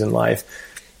good things in life.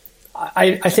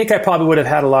 I think I probably would have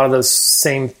had a lot of those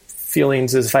same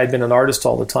feelings as if I'd been an artist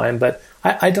all the time, but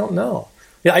I don't know.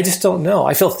 I just don't know.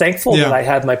 I feel thankful that I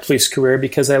had my police career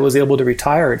because I was able to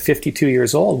retire at 52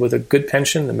 years old with a good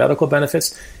pension and medical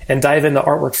benefits and dive into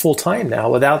artwork full time now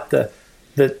without the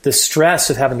stress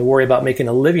of having to worry about making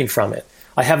a living from it.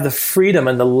 I have the freedom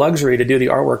and the luxury to do the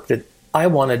artwork that I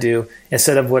want to do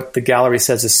instead of what the gallery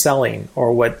says is selling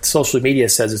or what social media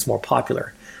says is more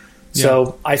popular.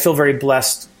 So I feel very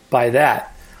blessed by that.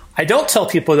 I don't tell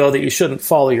people, though, that you shouldn't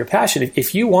follow your passion.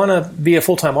 If you want to be a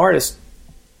full-time artist,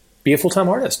 be a full-time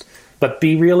artist, but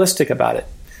be realistic about it.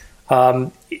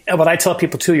 But I tell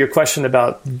people, too, your question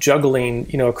about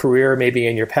juggling, a career maybe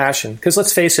in your passion, because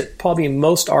let's face it, probably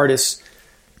most artists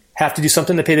have to do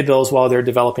something to pay the bills while they're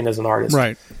developing as an artist.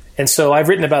 Right. And so I've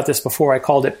written about this before. I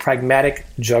called it pragmatic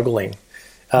juggling.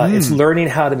 It's learning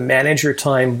how to manage your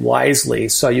time wisely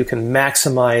so you can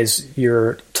maximize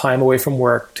your time away from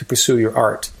work to pursue your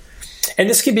art. And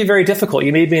this can be very difficult.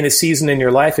 You may be in a season in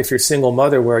your life, if you're a single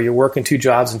mother, where you're working 2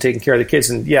 jobs and taking care of the kids.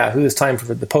 And who has time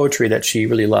for the poetry that she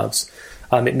really loves?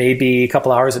 It may be a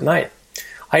couple hours at night.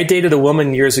 I dated a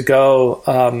woman years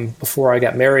ago before I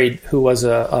got married who was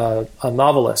a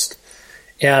novelist.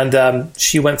 And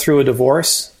she went through a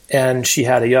divorce, and she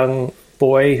had a young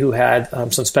boy who had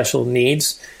some special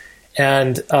needs.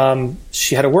 And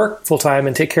she had to work full-time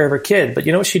and take care of her kid. But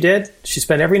you know what she did? She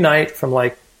spent every night from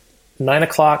like 9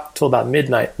 o'clock till about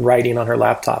midnight writing on her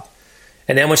laptop.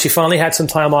 And then when she finally had some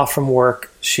time off from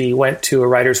work, she went to a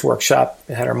writer's workshop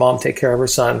and had her mom take care of her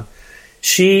son.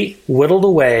 She whittled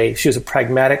away. She was a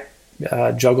pragmatic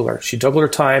juggler. She juggled her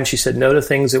time. She said no to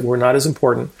things that were not as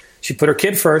important. She put her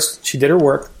kid first. She did her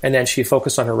work, and then she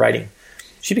focused on her writing.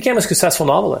 She became a successful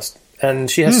novelist, and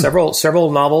she has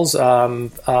several novels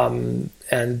and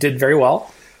did very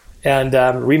well, and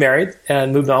remarried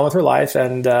and moved on with her life,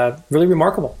 and really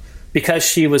remarkable because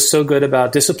she was so good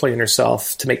about disciplining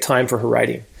herself to make time for her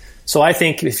writing. So I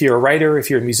think if you're a writer, if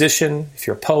you're a musician, if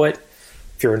you're a poet,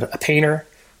 if you're a painter,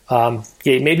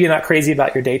 Maybe you're not crazy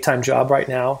about your daytime job right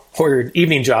now or your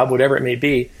evening job, whatever it may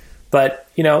be, but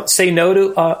say no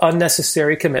to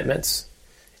unnecessary commitments.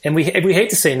 And we hate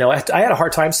to say no. I had a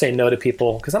hard time saying no to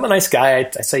people because I'm a nice guy.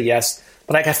 I say yes.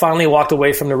 But I finally walked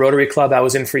away from the Rotary Club I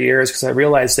was in for years because I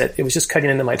realized that it was just cutting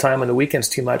into my time on the weekends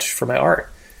too much for my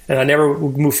art. And I never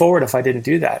would move forward if I didn't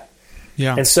do that.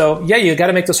 Yeah. And so, you got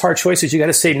to make those hard choices. You got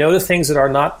to say no to things that are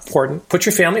not important. Put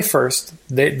your family first.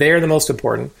 They are the most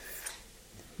important.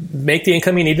 Make the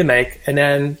income you need to make, and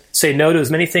then say no to as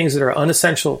many things that are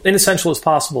inessential as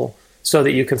possible so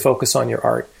that you can focus on your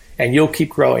art. And you'll keep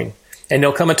growing. And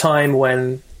there'll come a time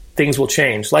when things will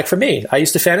change. Like for me, I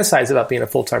used to fantasize about being a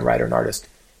full-time writer and artist.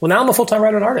 Well, now I'm a full-time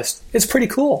writer and artist. It's pretty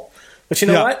cool. But you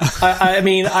know what?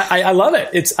 I love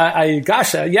it. I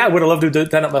would have loved to have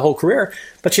done it my whole career.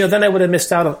 But then I would have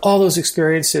missed out on all those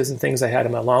experiences and things I had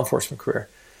in my law enforcement career.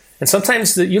 And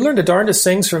sometimes you learn the darndest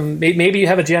things from, maybe you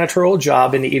have a janitorial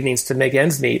job in the evenings to make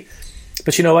ends meet.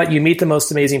 But you know what? You meet the most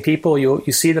amazing people.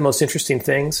 You see the most interesting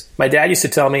things. My dad used to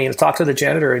tell me, talk to the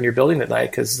janitor in your building at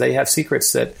night because they have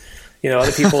secrets that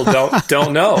other people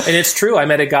don't know. And it's true. I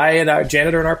met a guy, a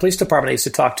janitor in our police department I used to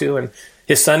talk to, and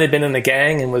his son had been in the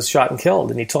gang and was shot and killed.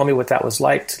 And he told me what that was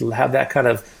like to have that kind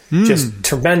of just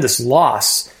tremendous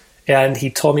loss. And he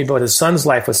told me what his son's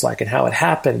life was like and how it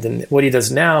happened and what he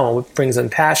does now and what brings him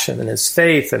passion and his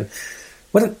faith. And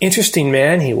what an interesting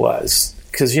man he was.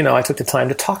 Because, I took the time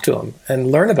to talk to him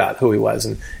and learn about who he was.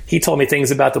 And he told me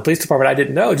things about the police department I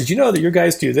didn't know. Did you know that your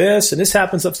guys do this? And this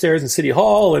happens upstairs in City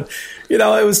Hall. And,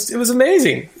 it was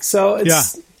amazing. So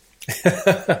it's,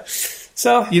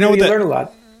 so you learn a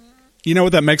lot. You know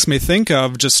what that makes me think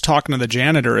of, just talking to the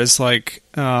janitor, is like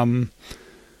kind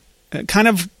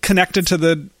of connected to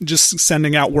the just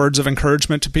sending out words of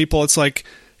encouragement to people. It's like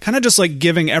kind of just like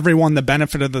giving everyone the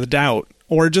benefit of the doubt,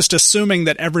 or just assuming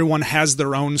that everyone has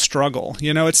their own struggle.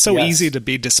 It's so easy to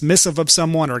be dismissive of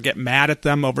someone or get mad at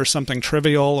them over something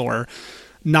trivial or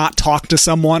not talk to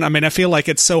someone. I mean, I feel like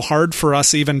it's so hard for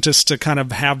us even just to kind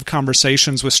of have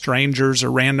conversations with strangers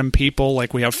or random people.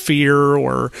 Like we have fear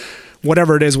or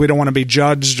whatever it is. We don't want to be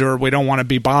judged, or we don't want to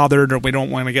be bothered, or we don't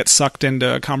want to get sucked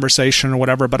into a conversation or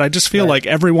whatever. But I just feel like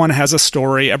everyone has a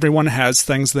story. Everyone has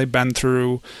things they've been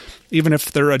through. Even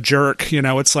if they're a jerk,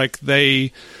 it's like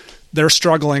they're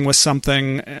struggling with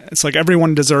something. It's like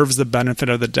everyone deserves the benefit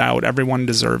of the doubt. Everyone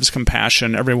deserves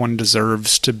compassion. Everyone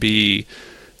deserves to be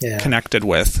connected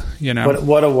with,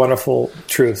 What a wonderful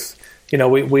truth.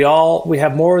 We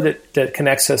have more that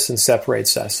connects us and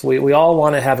separates us. We all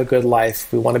want to have a good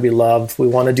life. We want to be loved. We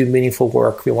want to do meaningful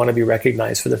work. We want to be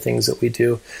recognized for the things that we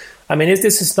do. I mean,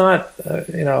 this is not,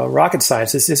 rocket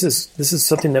science. This is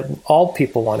something that all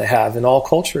people want to have in all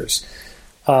cultures.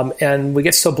 And we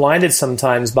get so blinded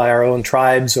sometimes by our own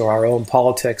tribes or our own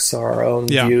politics or our own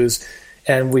views,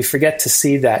 and we forget to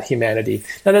see that humanity.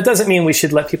 Now, that doesn't mean we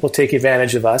should let people take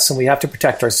advantage of us, and we have to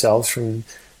protect ourselves from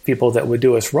people that would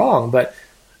do us wrong. But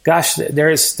gosh, there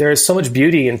is so much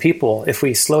beauty in people if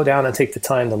we slow down and take the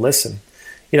time to listen.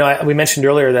 We mentioned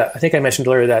earlier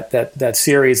that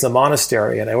series, The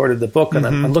Monastery, and I ordered the book, and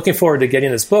I'm looking forward to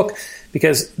getting this book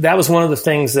because that was one of the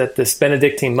things that this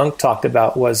Benedictine monk talked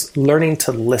about was learning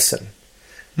to listen.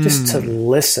 Just to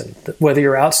listen. Whether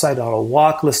you're outside on a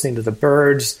walk, listening to the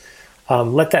birds,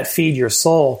 let that feed your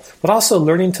soul, but also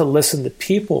learning to listen to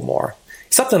people more.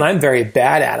 Something I'm very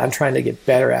bad at. I'm trying to get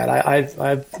better at.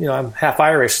 I'm half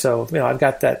Irish, so I've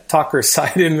got that talker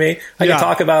side in me. I can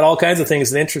talk about all kinds of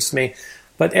things that interest me.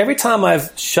 But every time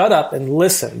I've shut up and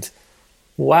listened,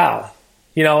 wow.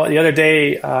 The other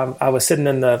day I was sitting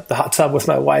in the hot tub with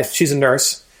my wife. She's a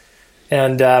nurse.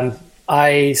 And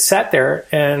I sat there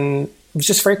and it was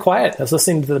just very quiet. I was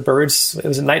listening to the birds. It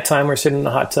was at nighttime. We were sitting in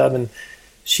the hot tub. And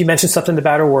she mentioned something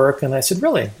about her work. And I said,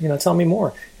 really? Tell me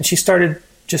more. And she started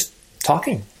just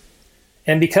talking.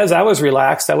 And because I was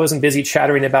relaxed, I wasn't busy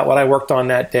chattering about what I worked on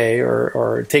that day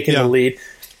or taking the lead.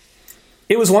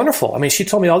 It was wonderful. I mean, she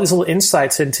told me all these little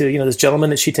insights into, this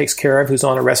gentleman that she takes care of who's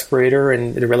on a respirator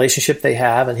and the relationship they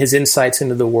have and his insights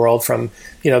into the world from,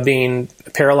 being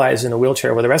paralyzed in a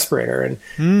wheelchair with a respirator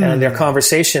and their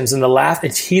conversations and the laugh.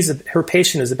 And her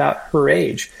patient is about her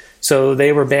age. So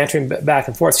they were bantering back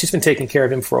and forth. She's been taking care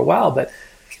of him for a while. But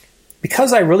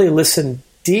because I really listened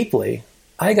deeply,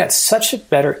 I got such a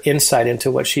better insight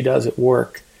into what she does at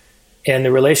work and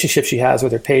the relationship she has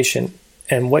with her patient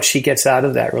and what she gets out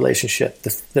of that relationship,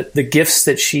 the gifts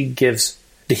that he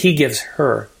gives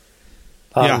her,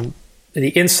 the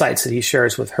insights that he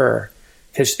shares with her.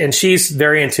 And she's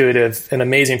very intuitive, an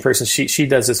amazing person. She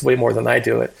does this way more than I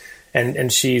do it.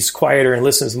 and she's quieter and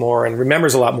listens more and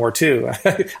remembers a lot more too.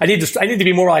 I need to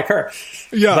be more like her.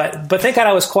 Yeah. But thank God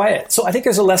I was quiet. So I think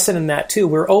there's a lesson in that too.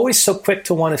 We're always so quick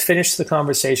to want to finish the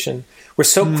conversation. We're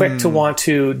so quick to want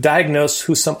to diagnose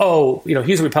he's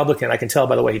a Republican. I can tell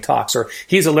by the way he talks, or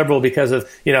he's a liberal because of,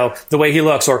 the way he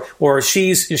looks, or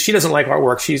she doesn't like our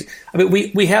work.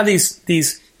 We have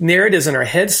these narratives in our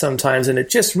heads sometimes, and it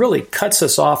just really cuts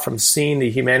us off from seeing the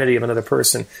humanity of another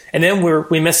person. And then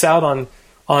we miss out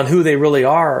on who they really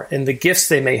are and the gifts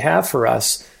they may have for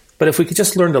us. But if we could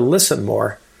just learn to listen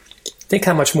more, think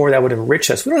how much more that would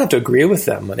enrich us. We don't have to agree with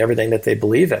them on everything that they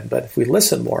believe in, but if we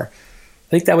listen more, I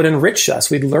think that would enrich us.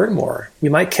 We'd learn more. We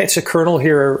might catch a kernel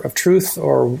here of truth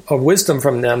or of wisdom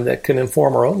from them that can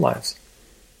inform our own lives.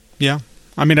 Yeah.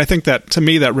 I mean, I think that, to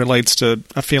me, that relates to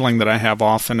a feeling that I have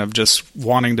often of just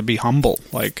wanting to be humble,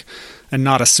 and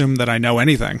not assume that I know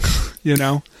anything,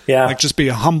 Yeah. just be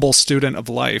a humble student of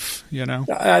life,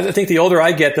 I think the older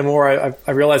I get, the more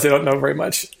I realize I don't know very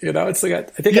much. It's like, I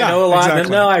think I know a lot. Exactly.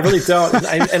 And no, I really don't.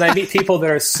 And I meet people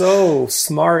that are so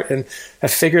smart and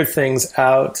have figured things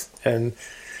out. And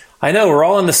I know we're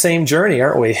all on the same journey,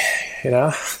 aren't we?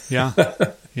 Yeah.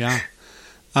 Yeah.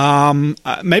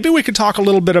 Maybe we could talk a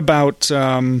little bit about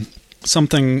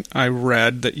something I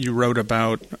read that you wrote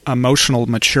about emotional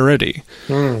maturity,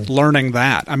 learning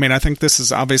that. I mean, I think this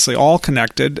is obviously all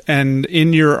connected. And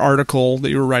in your article that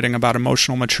you were writing about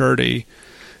emotional maturity,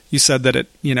 you said that it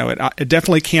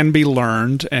definitely can be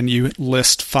learned, and you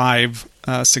list 5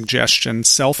 suggestions: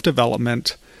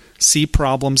 self-development, see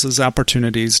problems as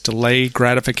opportunities, delay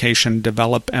gratification,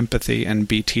 develop empathy, and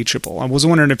be teachable. I was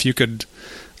wondering if you could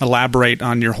elaborate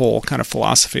on your whole kind of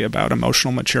philosophy about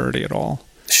emotional maturity at all.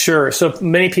 Sure. So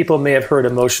many people may have heard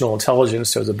emotional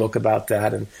intelligence. There's a book about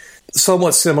that, and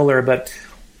somewhat similar. But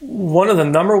one of the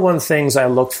number one things I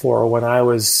looked for when I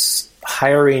was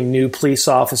hiring new police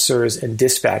officers and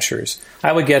dispatchers,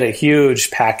 I would get a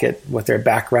huge packet with their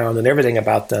background and everything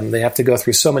about them. They have to go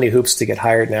through so many hoops to get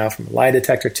hired now, from a lie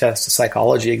detector test to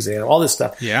psychology exam, all this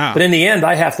stuff. Yeah. But in the end,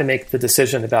 I have to make the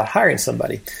decision about hiring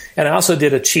somebody. And I also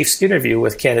did a chief's interview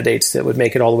with candidates that would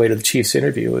make it all the way to the chief's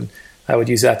interview, and I would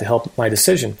use that to help my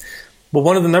decision. But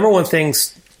one of the number one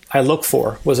things I looked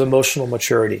for was emotional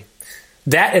maturity.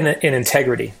 That and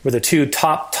integrity were the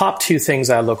top two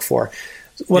things I look for.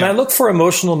 When I look for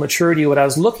emotional maturity, what I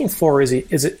was looking for is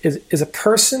a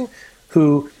person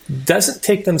who doesn't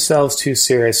take themselves too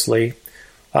seriously,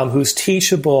 who's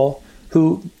teachable,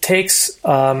 who takes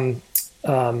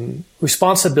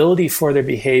responsibility for their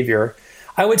behavior.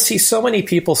 I would see so many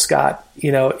people, Scott,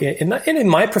 in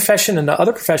my profession and the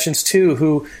other professions too,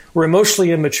 who were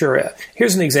emotionally immature.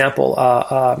 Here's an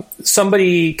example.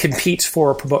 Somebody competes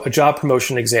for a job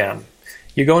promotion exam.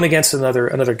 You're going against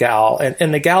another gal,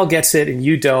 and the gal gets it and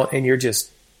you don't, and you're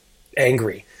just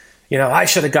angry. I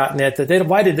should have gotten it.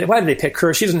 Why did they pick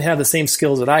her? She doesn't have the same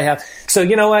skills that I have. So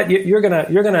you know what? You're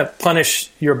gonna punish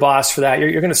your boss for that.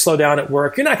 You're gonna slow down at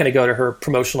work. You're not gonna go to her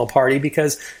promotional party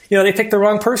because they picked the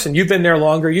wrong person. You've been there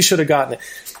longer. You should have gotten it.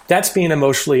 That's being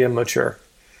emotionally immature.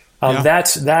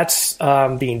 That's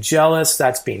being jealous.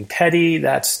 That's being petty.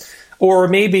 Or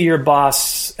maybe your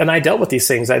boss, and I dealt with these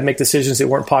things. I'd make decisions that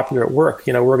weren't popular at work.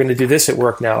 We're going to do this at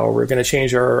work now, or we're going to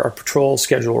change our patrol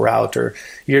schedule route, or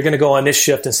you're going to go on this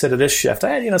shift instead of this shift.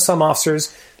 I had, some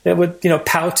officers that would,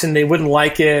 pout and they wouldn't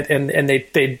like it, and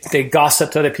they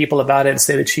gossip to other people about it and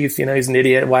say the chief, he's an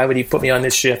idiot. Why would he put me on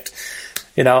this shift?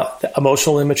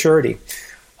 Emotional immaturity.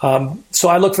 So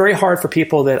I look very hard for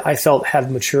people that I felt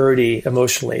had maturity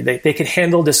emotionally. They could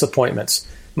handle disappointments.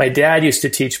 My dad used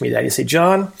to teach me that. He'd say,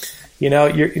 John,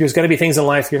 there's going to be things in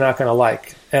life you're not going to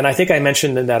like. And I think I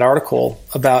mentioned in that article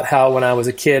about how when I was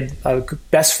a kid, a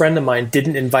best friend of mine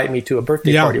didn't invite me to a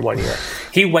birthday party one year.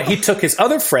 He took his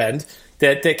other friend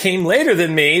that came later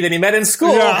than me, that he met in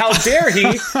school. Yeah. How dare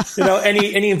he? And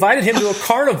he invited him to a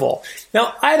carnival.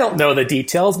 Now, I don't know the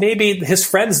details. Maybe his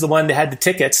friend's the one that had the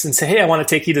tickets and said, hey, I want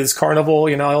to take you to this carnival.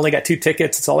 I only got 2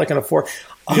 tickets. It's all I can afford.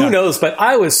 Who knows? But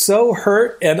I was so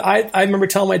hurt. And I remember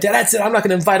telling my dad, I said, I'm not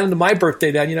going to invite him to my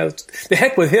birthday then. The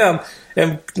heck with him.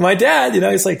 And my dad,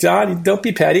 he's like, John, don't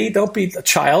be petty. Don't be a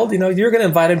child. You're going to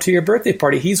invite him to your birthday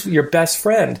party. He's your best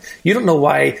friend. You don't know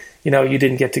why, you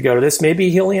didn't get to go to this.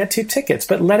 Maybe he only had 2 tickets,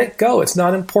 but let it go. It's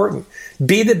not important.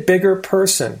 Be the bigger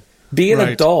person. Be an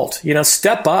adult.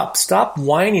 Step up. Stop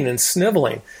whining and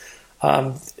sniveling.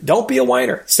 Don't be a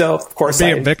whiner. So, of course,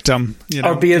 be a victim.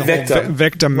 Or be a victim.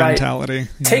 Victim mentality.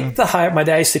 Take my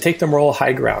dad used to take the moral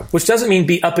high ground, which doesn't mean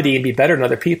be uppity and be better than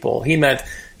other people. He meant,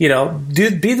 be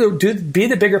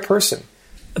the bigger person.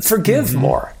 Forgive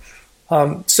more.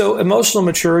 So emotional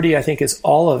maturity, I think, is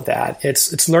all of that.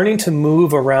 It's learning to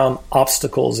move around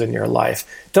obstacles in your life.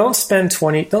 Don't spend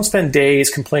days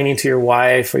complaining to your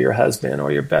wife or your husband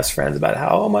or your best friends about how,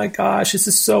 oh my gosh, this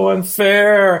is so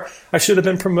unfair. I should have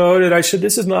been promoted.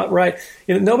 This is not right.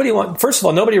 First of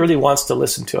all, nobody really wants to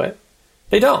listen to it.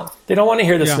 They don't want to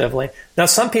hear the sniveling. Now,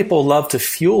 some people love to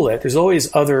fuel it. There's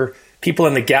always other people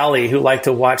in the galley who like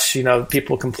to watch,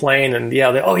 people complain and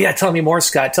tell me more,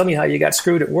 Scott. Tell me how you got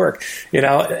screwed at work, So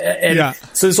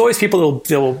there's always people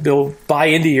they'll buy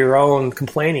into your own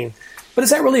complaining. But is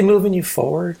that really moving you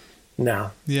forward?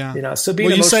 No. Yeah. So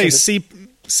being you say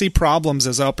see problems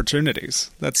as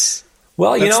opportunities. That's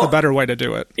the better way to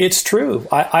do it. It's true.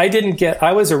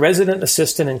 I was a resident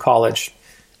assistant in college.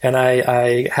 And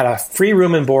I had a free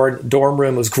room and board, dorm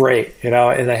room. It was great, and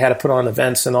I had to put on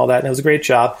events and all that, and it was a great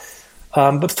job.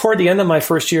 But toward the end of my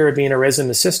first year of being a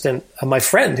resident assistant, my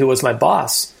friend, who was my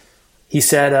boss, he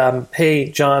said,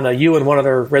 hey, John, you and one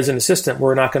other resident assistant,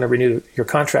 we're not going to renew your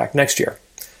contract next year.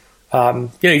 You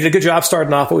did a good job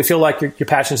starting off, but we feel like your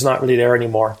passion's not really there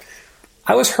anymore.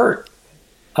 I was hurt.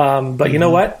 But you know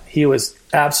what? He was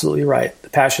absolutely right. The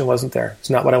passion wasn't there.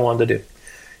 It's not what I wanted to do.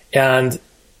 And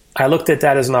I looked at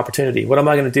that as an opportunity. What am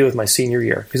I going to do with my senior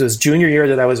year? Because it was junior year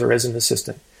that I was a resident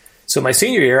assistant. So my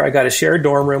senior year, I got a shared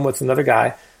dorm room with another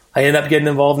guy. I ended up getting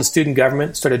involved in student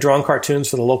government, started drawing cartoons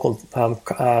for the local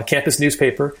campus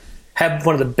newspaper, had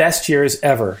one of the best years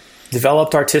ever,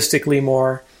 developed artistically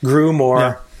more, grew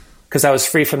more, because I was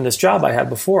free from this job I had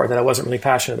before that I wasn't really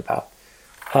passionate about.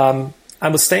 So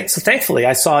thankfully,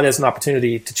 I saw it as an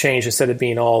opportunity to change instead of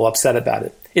being all upset about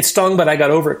it. It stung, but I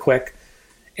got over it quick.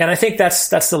 And I think that's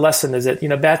the lesson, is that,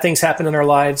 bad things happen in our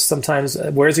lives sometimes.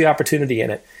 Where's the opportunity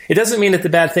in it? It doesn't mean that the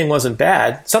bad thing wasn't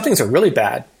bad. Some things are really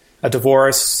bad. A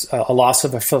divorce, a loss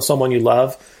of someone you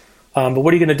love. But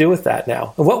what are you going to do with that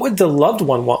now? And what would the loved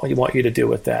one want you to do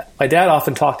with that? My dad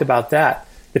often talked about that.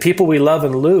 The people we love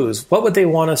and lose, what would they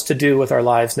want us to do with our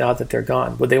lives now that they're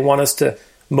gone? Would they want us to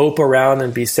mope around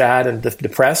and be sad and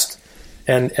depressed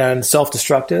and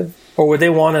self-destructive? Or would they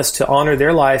want us to honor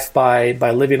their life by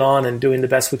living on and doing the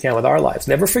best we can with our lives?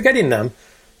 Never forgetting them,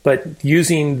 but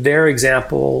using their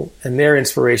example and their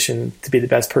inspiration to be the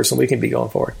best person we can be going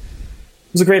forward.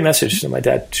 It was a great message that my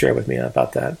dad shared with me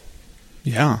about that.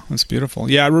 Yeah, that's beautiful.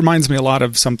 Yeah, it reminds me a lot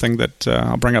of something that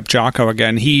I'll bring up Jocko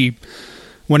again.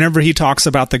 Whenever he talks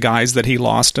about the guys that he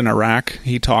lost in Iraq,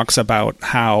 he talks about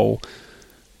how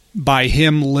by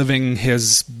him living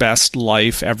his best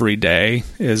life every day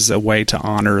is a way to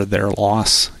honor their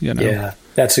loss. Yeah,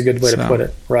 that's a good way to put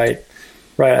it. Right.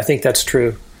 I think that's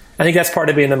true. I think that's part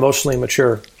of being emotionally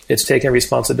mature. It's taking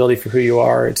responsibility for who you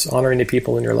are. It's honoring the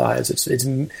people in your lives. It's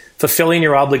fulfilling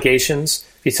your obligations.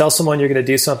 If you tell someone you're going to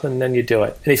do something, then you do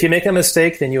it. And if you make a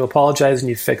mistake, then you apologize and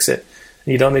you fix it.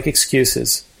 And you don't make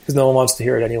excuses, because no one wants to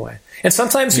hear it anyway. And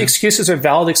sometimes the excuses are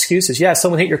valid excuses. Yeah,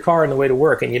 someone hit your car on the way to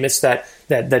work and you missed that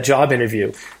job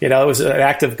interview. It was an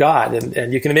act of God.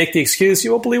 And you can make the excuse,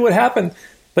 you won't believe what happened,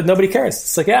 but nobody cares.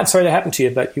 It's like, yeah, I'm sorry that happened to you,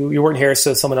 but you weren't here,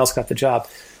 so someone else got the job.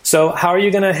 So how are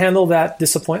you going to handle that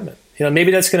disappointment?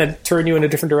 Maybe that's going to turn you in a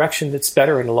different direction that's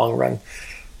better in the long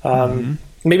run.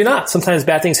 Maybe not. Sometimes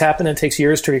bad things happen and it takes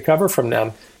years to recover from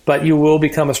them, but you will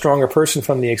become a stronger person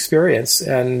from the experience.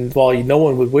 And while no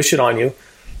one would wish it on you,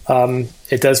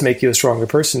 it does make you a stronger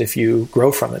person if you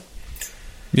grow from it.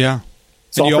 Yeah.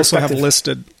 And you also have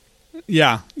listed,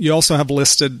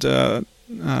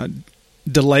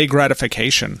 delay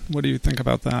gratification. What do you think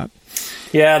about that?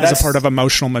 Yeah, that's a part of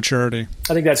emotional maturity.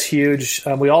 I think that's huge.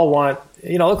 We all want,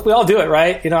 look, we all do it,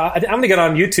 right? I'm going to get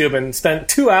on YouTube and spend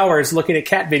 2 hours looking at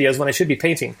cat videos when I should be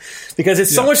painting, because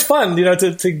it's so much fun,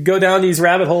 to go down these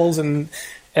rabbit holes and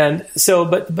so,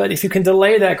 but if you can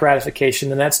delay that gratification,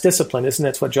 then that's discipline, isn't it?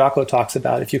 It's what Jocko talks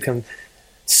about. If you can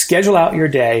schedule out your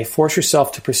day, force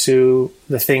yourself to pursue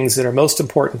the things that are most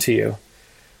important to you,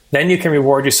 then you can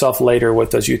reward yourself later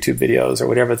with those YouTube videos or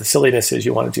whatever the silliness is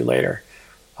you want to do later.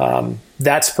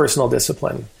 That's personal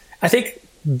discipline. I think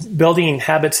building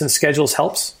habits and schedules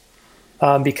helps,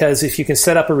 because if you can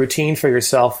set up a routine for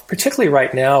yourself, particularly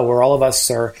right now where all of us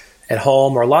are at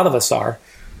home, or a lot of us are,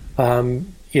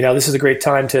 this is a great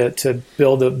time to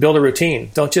build a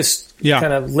routine. Don't just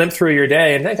kind of limp through your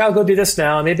day and think, I'll go do this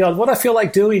now. And maybe what do I feel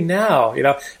like doing now? And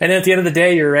then at the end of the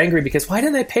day, you're angry because why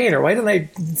didn't I paint, or why didn't I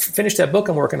finish that book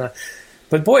I'm working on?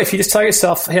 But boy, if you just tell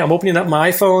yourself, hey, I'm opening up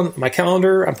my iPhone, my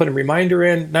calendar, I'm putting a reminder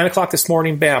in, 9:00 this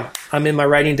morning, bam, I'm in my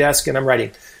writing desk and I'm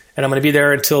writing. And I'm going to be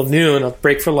there until noon. I'll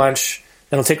break for lunch.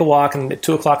 Then I'll take a walk. And at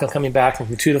 2:00, I'm coming back. And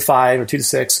from 2 to 5 or 2 to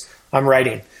 6, I'm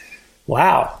writing.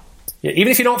 Wow.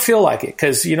 Even if you don't feel like it,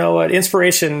 because you know what,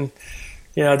 inspiration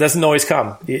It doesn't always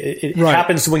come. It right.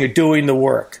 happens when you're doing the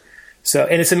work. So,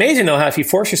 and it's amazing though how if you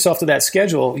force yourself to that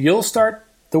schedule,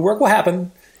 the work will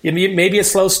happen. Maybe a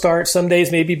slow start. Some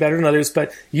days may be better than others,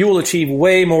 but you will achieve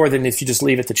way more than if you just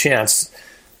leave it to chance.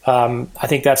 I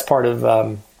think that's part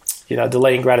of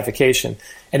delaying gratification,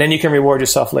 and then you can reward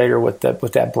yourself later with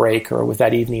that break or with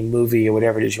that evening movie or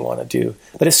whatever it is you want to do.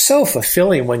 But it's so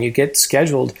fulfilling when you get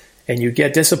scheduled and you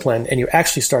get disciplined and you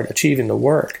actually start achieving the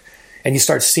work and you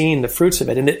start seeing the fruits of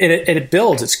it, and it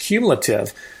builds. It's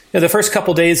cumulative. The first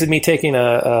couple of days of me taking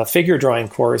a figure drawing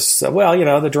course,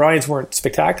 the drawings weren't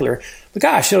spectacular. But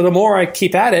gosh, the more I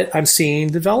keep at it, I'm seeing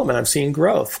development. I'm seeing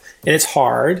growth. And it's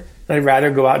hard. I'd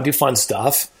rather go out and do fun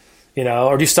stuff,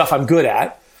 or do stuff I'm good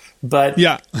at. But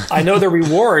yeah. I know the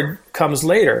reward comes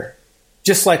later,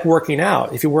 just like working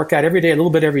out. If you work out every day, a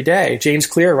little bit every day, James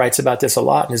Clear writes about this a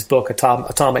lot in his book,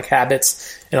 Atomic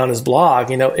Habits, and on his blog.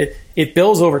 It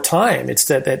builds over time. It's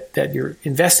that you're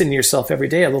investing in yourself every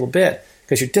day a little bit,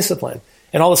 because you're disciplined.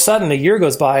 And all of a sudden, a year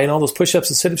goes by, and all those push-ups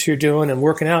and sit-ups you're doing and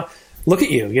working out, look at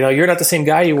you. You're not the same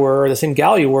guy you were or the same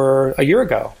gal you were a year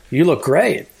ago. You look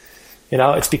great.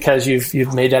 It's because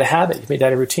you've made that a habit. You've made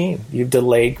that a routine. You've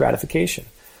delayed gratification.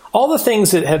 All the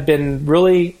things that have been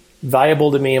really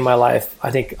valuable to me in my life,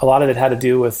 I think a lot of it had to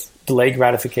do with delayed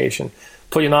gratification,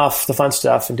 putting off the fun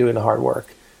stuff and doing the hard work.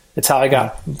 It's how I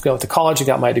going to college and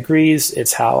got my degrees.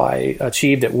 It's how I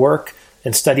achieved at work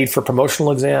and studied for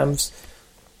promotional exams.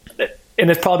 And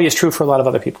it probably is true for a lot of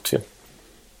other people too.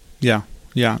 Yeah.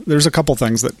 Yeah. There's a couple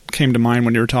things that came to mind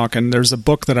when you were talking. There's a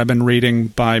book that I've been reading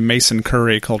by Mason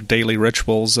Curry called Daily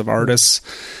Rituals of Artists.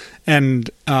 And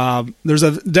there's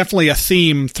definitely a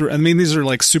theme through. I mean, these are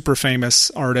like super famous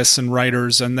artists and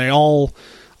writers, and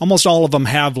almost all of them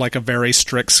have like a very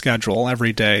strict schedule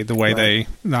every day, the way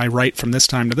I write from this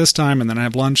time to this time, and then I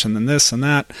have lunch, and then this and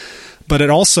that. But it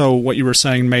also, what you were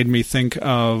saying made me think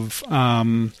of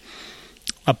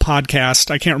a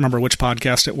podcast. I can't remember which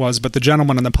podcast it was, but the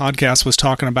gentleman in the podcast was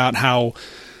talking about how,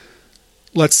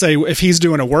 let's say if he's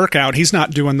doing a workout, he's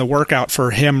not doing the workout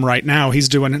for him right now. He's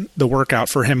doing the workout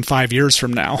for him 5 years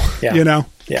from now,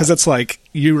 because it's like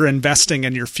you're investing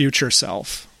in your future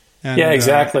self. And, yeah,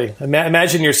 exactly.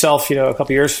 Imagine yourself, a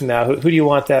couple years from now, who do you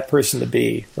want that person to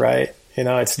be? Right.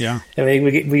 It's, I mean,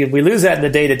 we lose that in the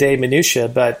day-to-day minutia,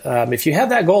 but if you have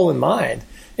that goal in mind,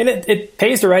 and it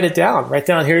pays to write it down. Write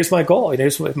down, here's my goal.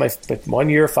 Here's my 1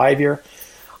 year, 5 year.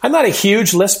 I'm not a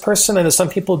huge list person. I know some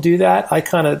people do that.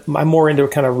 I'm more into a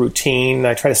kind of routine.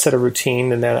 I try to set a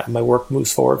routine, and then my work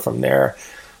moves forward from there.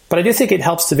 But I do think it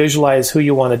helps to visualize who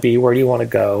you want to be, where do you want to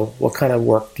go, what kind of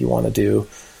work do you want to do.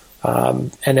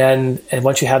 And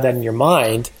once you have that in your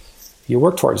mind, you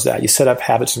work towards that. You set up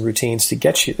habits and routines to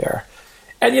get you there.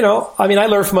 And, I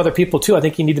learn from other people too. I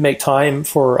think you need to make time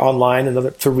for online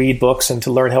and to read books and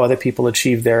to learn how other people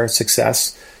achieve their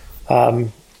success,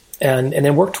 and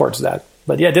then work towards that.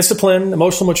 But yeah, discipline,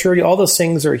 emotional maturity, all those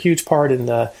things are a huge part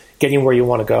in getting where you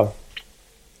want to go.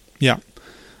 Yeah.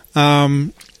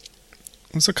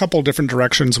 There's a couple different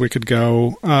directions we could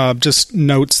go. Just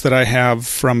notes that I have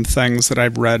from things that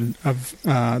I've read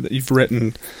that you've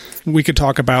written. We could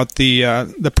talk about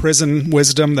the prison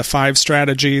wisdom, the 5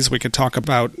 strategies. We could talk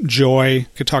about joy. We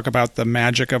could talk about the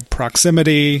magic of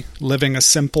proximity, living a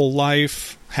simple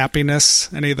life,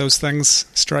 happiness. Any of those things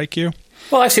strike you?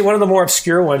 Well, actually, one of the more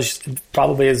obscure ones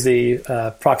probably is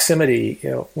the proximity.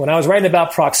 When I was writing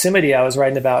about proximity, I was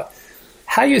writing about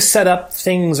how you set up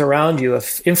things around you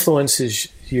influences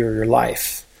your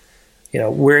life.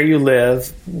 Where you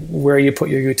live, where you put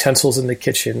your utensils in the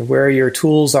kitchen, where your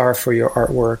tools are for your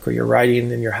artwork or your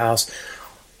writing in your house.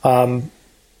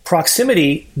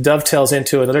 Proximity dovetails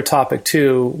into another topic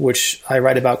too, which I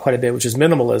write about quite a bit, which is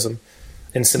minimalism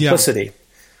and simplicity.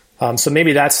 Yeah. So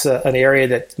maybe that's an area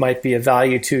that might be of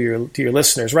value to your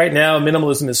listeners. Right now,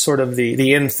 minimalism is sort of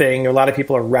the in thing. A lot of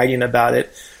people are writing about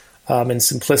it. And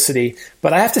simplicity.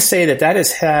 But I have to say that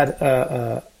has had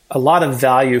a lot of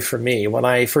value for me. When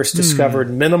I first discovered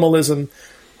minimalism,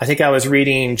 I think I was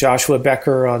reading Joshua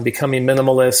Becker on Becoming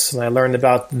Minimalist, and I learned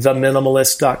about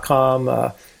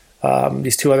theminimalist.com,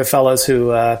 these two other fellows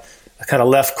who kind of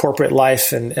left corporate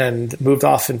life and moved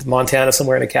off into Montana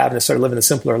somewhere in a cabin and started living a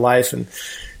simpler life.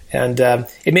 And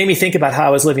it made me think about how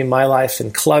I was living my life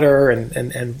and clutter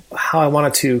and how I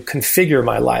wanted to configure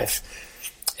my life.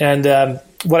 And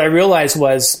what I realized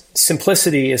was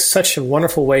simplicity is such a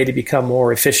wonderful way to become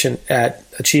more efficient at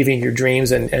achieving your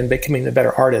dreams and becoming a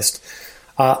better artist.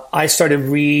 I started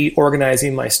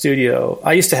reorganizing my studio.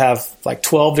 I used to have like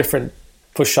 12 different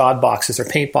pochade boxes or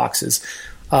paint boxes.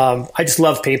 I just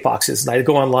love paint boxes, and I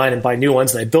go online and buy new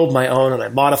ones, and I build my own, and I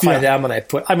modify them, and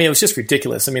it was just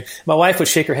ridiculous. I mean, my wife would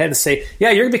shake her head and say,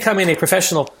 yeah, you're becoming a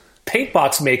professional paint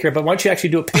box maker, but why don't you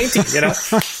actually do a painting, you know?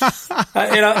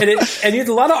 And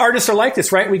a lot of artists are like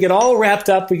this, right? We get all wrapped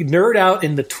up, we nerd out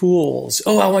in the tools.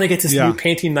 Oh, I want to get this new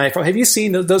painting knife. Have you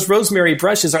seen those rosemary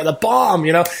brushes are the bomb,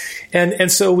 you know?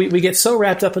 And so we get so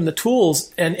wrapped up in the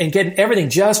tools and getting everything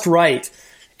just right.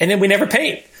 And then we never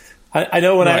paint. I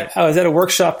know when I was at a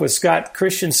workshop with Scott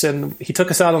Christensen, he took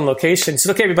us out on location. He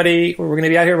said, okay, everybody, we're going to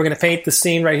be out here. We're going to paint the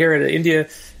scene right here at the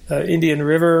Indian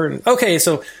River. And okay,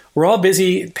 so we're all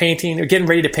busy painting or getting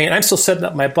ready to paint. I'm still setting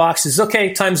up my boxes.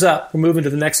 Okay, time's up. We're moving to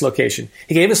the next location.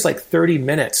 He gave us like 30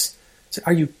 minutes. I said,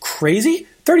 are you crazy?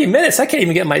 30 minutes? I can't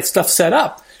even get my stuff set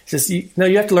up. He says, you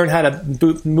have to learn how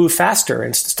to move faster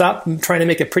and stop trying to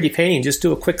make a pretty painting. Just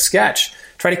do a quick sketch.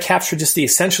 Try to capture just the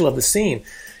essential of the scene.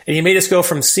 And he made us go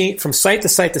from site to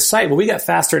site to site. Well, we got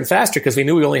faster and faster because we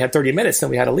knew we only had 30 minutes,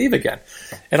 then we had to leave again.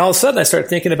 And all of a sudden, I started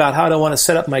thinking about how do I want to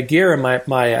set up my gear and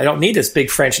my I don't need this big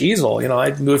French easel. You know,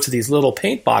 I moved to these little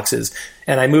paint boxes,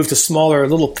 and I moved to smaller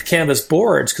little canvas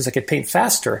boards because I could paint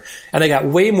faster. And I got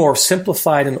way more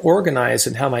simplified and organized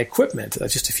in how my equipment,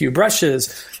 just a few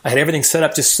brushes. I had everything set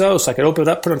up just so I could open it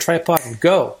up, put it on a tripod, and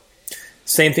go.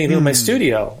 Same thing with my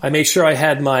studio. I made sure I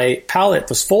had my palette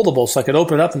was foldable so I could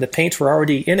open it up and the paints were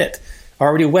already in it,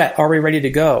 already wet, already ready to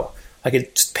go. I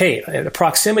could just paint. The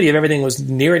proximity of everything was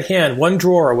near at hand, one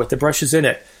drawer with the brushes in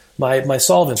it, my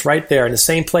solvents right there in the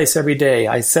same place every day.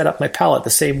 I set up my palette the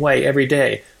same way every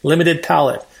day. Limited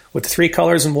palette with the 3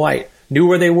 colors in white. Knew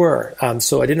where they were,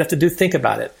 so I didn't have to think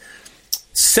about it.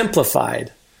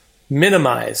 Simplified,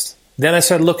 minimized. Then I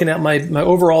started looking at my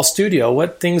overall studio.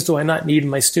 What things do I not need in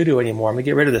my studio anymore? I'm going to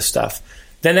get rid of this stuff.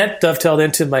 Then that dovetailed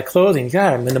into my clothing.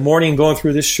 God, I'm in the morning going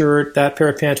through this shirt, that pair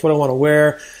of pants, what do I want to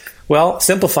wear? Well,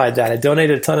 simplified that. I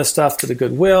donated a ton of stuff to the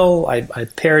Goodwill. I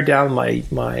pared down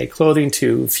my clothing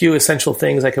to a few essential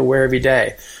things I could wear every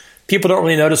day. People don't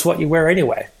really notice what you wear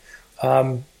anyway.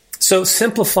 So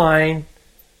simplifying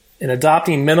and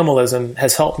adopting minimalism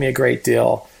has helped me a great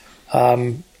deal.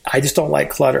 I just don't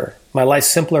like clutter. My life's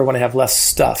simpler when I have less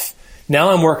stuff.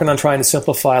 Now I'm working on trying to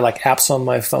simplify like apps on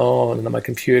my phone and on my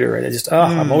computer. And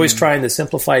I'm always trying to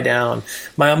simplify down.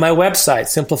 My website,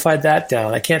 simplified that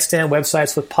down. I can't stand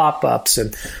websites with pop-ups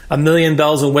and a million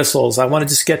bells and whistles. I want to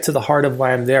just get to the heart of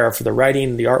why I'm there for the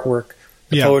writing, the artwork,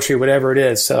 the poetry, whatever it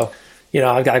is. So,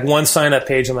 I've got one sign-up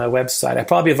page on my website. I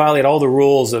probably violate all the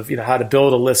rules of, how to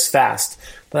build a list fast.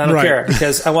 But I don't care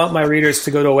because I want my readers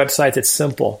to go to a website that's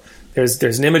simple.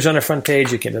 There's an image on the front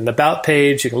page. You can an about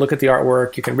page. You can look at the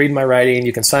artwork. You can read my writing.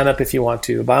 You can sign up if you want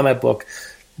to. Buy my book.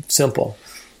 Simple.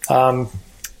 And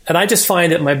I just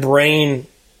find that my brain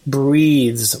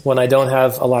breathes when I don't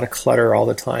have a lot of clutter all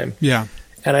the time. Yeah.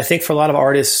 And I think for a lot of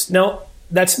artists, no,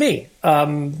 that's me.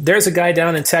 There's a guy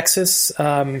down in Texas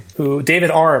who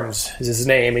David Arms is his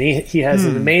name, and he has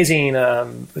an amazing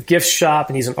gift shop,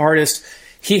 and he's an artist.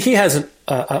 He has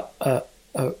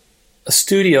a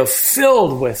studio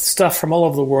filled with stuff from all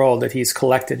over the world that he's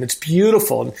collected, and it's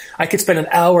beautiful. And I could spend an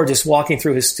hour just walking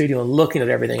through his studio and looking at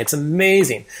everything. It's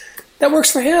amazing. That works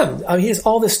for him. He has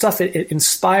all this stuff. It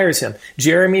inspires him.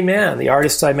 Jeremy Mann, the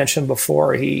artist I mentioned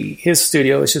before, his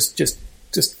studio is just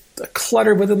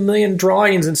cluttered with a million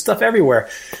drawings and stuff everywhere.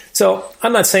 So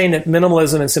I'm not saying that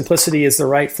minimalism and simplicity is the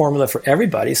right formula for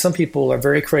everybody. Some people are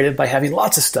very creative by having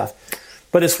lots of stuff,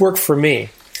 but it's worked for me.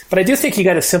 But I do think you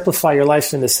got to simplify your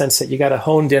life in the sense that you got to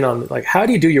hone in on how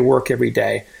do you do your work every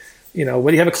day?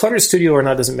 Whether you have a cluttered studio or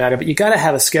not doesn't matter, but you got to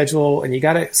have a schedule and you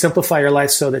got to simplify your life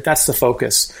so that that's the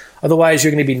focus. Otherwise,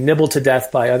 you're going to be nibbled to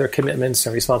death by other commitments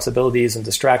and responsibilities and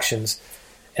distractions.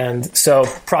 And so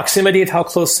proximity of how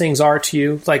close things are to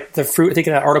you, like the fruit, I think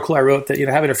in that article I wrote that,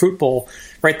 having a fruit bowl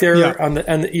right there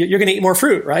and you're going to eat more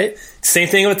fruit, right? Same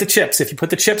thing with the chips. If you put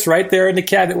the chips right there in the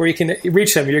cabinet where you can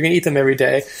reach them, you're going to eat them every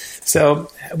day. So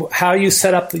how you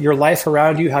set up your life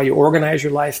around you, how you organize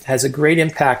your life has a great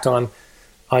impact on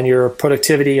your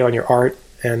productivity, on your art,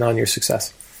 and on your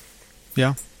success.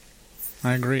 Yeah,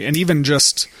 I agree. And even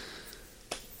just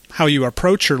how you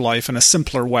approach your life in a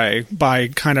simpler way by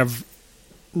kind of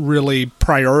really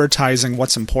prioritizing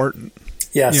what's important.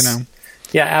 Yes.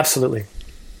 Yeah, absolutely.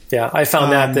 Yeah, I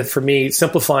found that for me,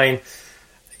 simplifying,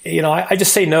 I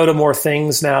just say no to more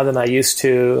things now than I used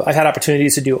to. I've had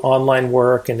opportunities to do online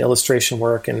work and illustration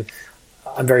work, and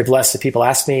I'm very blessed that people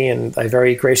ask me, and I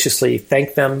very graciously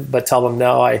thank them, but tell them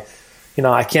no, I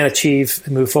can't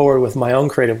move forward with my own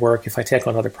creative work if I take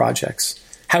on other projects.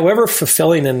 However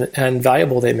fulfilling and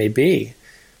valuable they may be,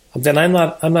 then I'm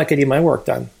not getting my work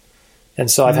done. And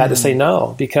so I've had to say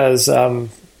no because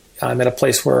I'm at a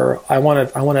place where I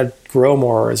want to grow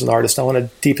more as an artist. I want to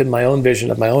deepen my own vision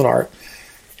of my own art.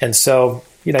 And so,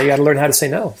 you got to learn how to say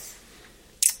no.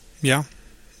 Yeah.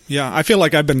 Yeah. I feel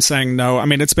like I've been saying no. I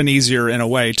mean, it's been easier in a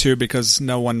way too, because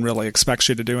no one really expects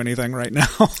you to do anything right now.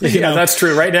 Yeah, that's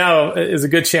true. Right now is a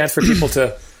good chance for people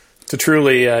to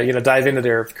truly, dive into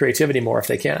their creativity more if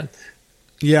they can.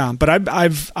 Yeah. But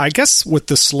I guess with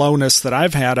the slowness that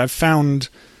I've had, I've found,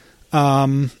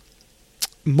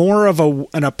 more of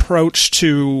an approach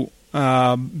to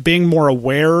being more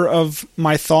aware of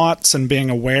my thoughts and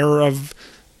being aware of,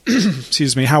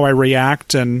 excuse me, how I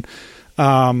react, and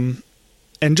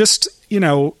just,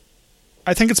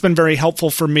 I think it's been very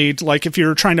helpful for me to, like, if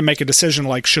you're trying to make a decision,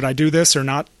 like, should I do this or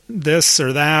not, this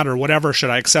or that or whatever, should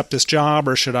I accept this job,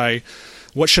 or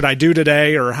what should I do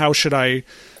today, or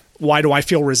why do I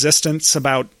feel resistance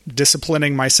about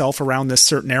disciplining myself around this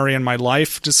certain area in my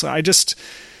life?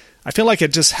 I feel like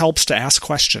it just helps to ask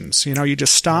questions. You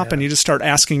just stop and you just start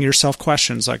asking yourself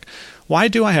questions like, why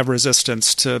do I have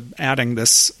resistance to adding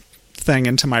this thing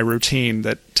into my routine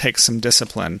that takes some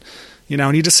discipline?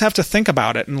 And you just have to think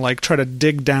about it and like try to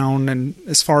dig down and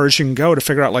as far as you can go to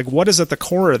figure out like what is at the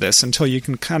core of this, until you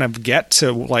can kind of get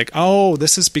to like, oh,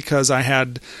 this is because I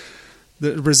had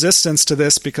the resistance to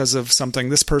this because of something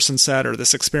this person said or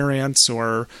this experience,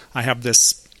 or I have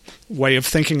this way of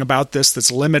thinking about this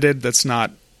that's limited, that's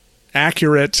not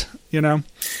accurate,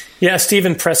 Yeah,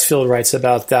 Stephen Pressfield writes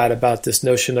about that, about this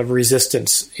notion of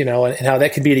resistance, and how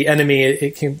that can be the enemy.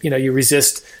 It can, you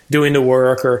resist doing the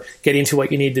work or getting to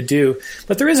what you need to do.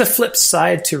 But there is a flip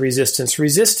side to resistance.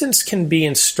 Resistance can be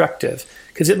instructive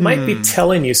because it might be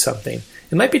telling you something.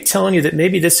 It might be telling you that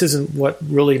maybe this isn't what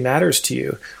really matters to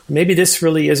you. Or maybe this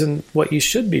really isn't what you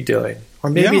should be doing. Or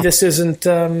maybe this isn't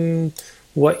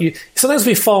sometimes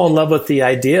we fall in love with the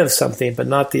idea of something, but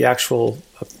not the actual,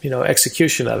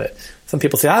 execution of it. Some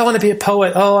people say, I want to be a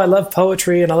poet. Oh, I love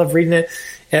poetry and I love reading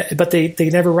it. But they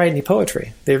never write any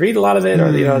poetry. They read a lot of it,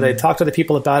 or, they talk to the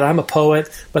people about it. I'm a poet,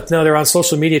 but no, they're on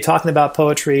social media talking about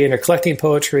poetry and they're collecting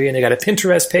poetry and they got a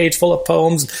Pinterest page full of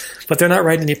poems, but they're not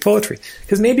writing any poetry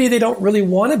because maybe they don't really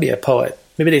want to be a poet.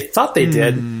 Maybe they thought they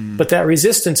did, but that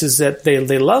resistance is that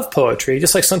they love poetry,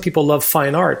 just like some people love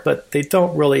fine art, but they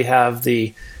don't really have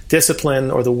the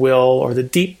discipline or the will or the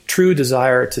deep, true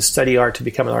desire to study art to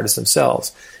become an artist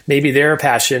themselves. Maybe their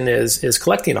passion is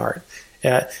collecting art.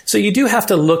 So you do have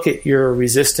to look at your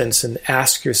resistance and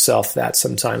ask yourself that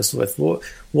sometimes with,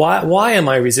 why am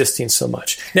I resisting so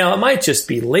much? Now, it might just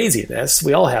be laziness.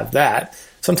 We all have that.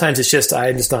 Sometimes it's just,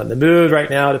 I'm just not in the mood right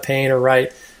now to paint or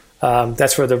write.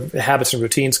 That's where the habits and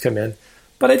routines come in.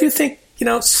 But I do think,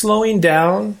 slowing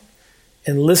down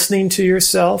and listening to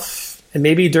yourself, and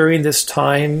maybe during this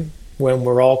time when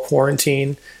we're all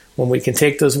quarantined, when we can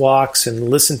take those walks and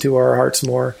listen to our hearts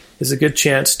more, is a good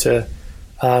chance to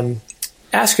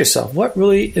ask yourself, what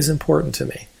really is important to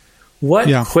me? What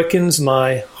quickens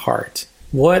my heart?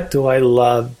 What do I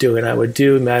love doing? I would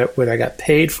do whether I got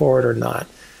paid for it or not.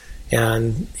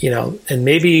 And, and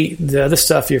maybe the other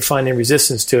stuff you're finding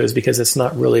resistance to is because it's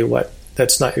not really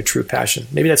that's not your true passion.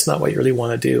 Maybe that's not what you really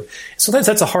want to do. Sometimes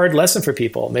that's a hard lesson for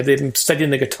people. Maybe they've been studying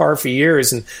the guitar for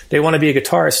years and they want to be a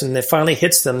guitarist, and it finally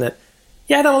hits them that,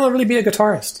 I don't want to really be a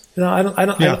guitarist.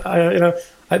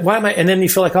 Why am I? And then you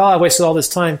feel like, I wasted all this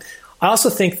time. I also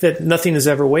think that nothing is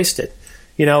ever wasted.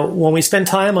 When we spend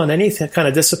time on any kind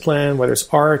of discipline, whether it's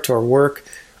art or work,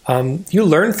 you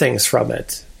learn things from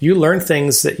it. You learn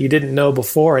things that you didn't know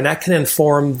before, and that can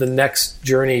inform the next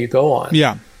journey you go on.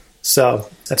 Yeah. So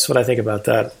that's what I think about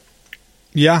that.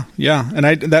 Yeah, yeah. And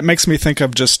that makes me think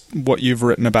of just what you've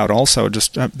written about also,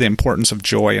 just the importance of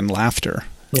joy and laughter.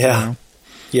 Yeah.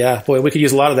 Yeah. Boy, we could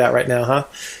use a lot of that right now, huh?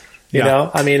 You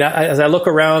know, I mean, as I look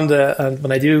around,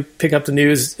 when I do pick up the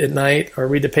news at night or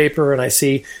read the paper and I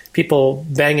see people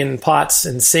banging pots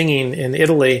and singing in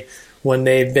Italy when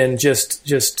they've been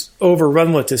just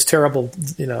overrun with this terrible,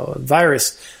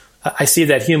 virus, I see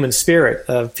that human spirit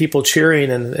of people cheering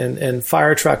and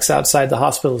fire trucks outside the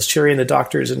hospitals cheering the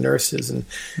doctors and nurses, and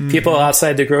people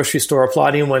outside the grocery store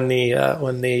applauding when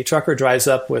the trucker drives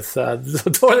up with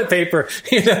the toilet paper,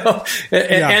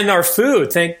 and our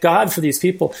food. Thank God for these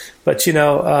people. But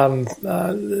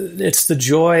it's the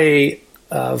joy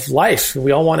of life.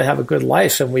 We all want to have a good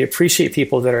life, and we appreciate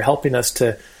people that are helping us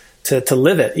to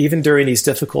live it, even during these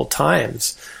difficult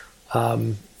times.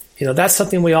 That's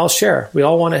something we all share. We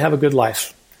all want to have a good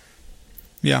life.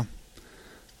 Yeah.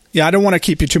 Yeah, I don't want to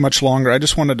keep you too much longer. I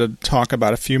just wanted to talk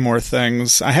about a few more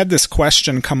things. I had this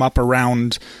question come up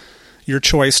around your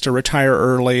choice to retire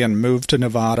early and move to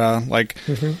Nevada.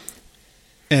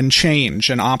 and change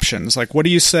and options. Like, what do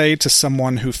you say to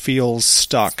someone who feels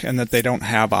stuck and that they don't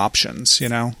have options, you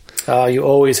know? You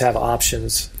always have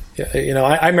options. You know,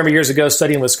 I remember years ago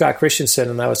studying with Scott Christensen,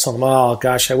 and I was telling him, oh,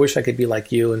 gosh, I wish I could be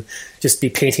like you and just be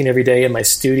painting every day in my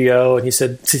studio. And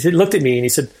he looked at me and he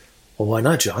said, well, why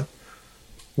not, John?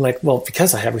 I'm like, well,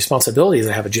 because I have responsibilities.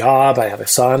 I have a job. I have a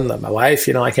son, my wife.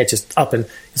 You know, I can't just up and...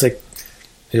 He's like,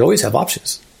 you always have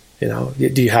options. You know,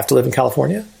 do you have to live in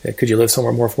California? Could you live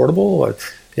somewhere more affordable? Or,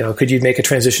 you know, could you make a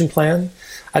transition plan?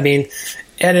 I mean,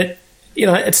 and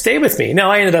it stayed with me. Now,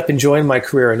 I ended up enjoying my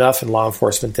career enough in law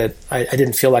enforcement that I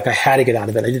didn't feel like I had to get out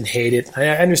of it. I didn't hate it. I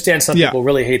understand some people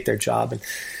really hate their job.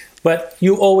 But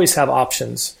you always have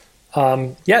options.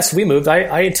 Yes, we moved.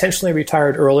 I intentionally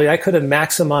retired early. I could have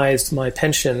maximized my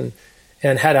pension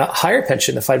and had a higher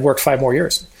pension if I'd worked 5 more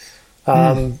years.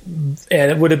 And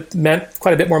it would have meant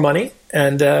quite a bit more money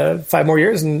and 5 more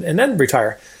years and then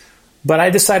retire. But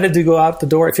I decided to go out the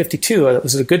door at 52. It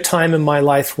was a good time in my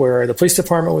life where the police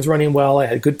department was running well. I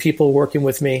had good people working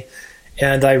with me.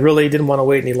 And I really didn't want to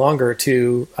wait any longer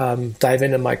to dive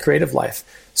into my creative life.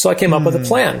 So I came up with a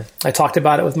plan. I talked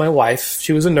about it with my wife.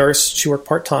 She was a nurse. She worked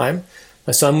part-time.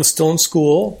 My son was still in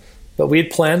school. But we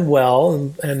had planned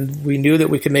well, and we knew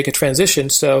that we could make a transition.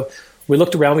 So we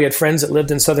looked around. We had friends that lived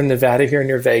in southern Nevada here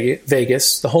near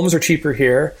Vegas. The homes are cheaper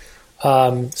here.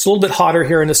 It's a little bit hotter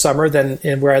here in the summer than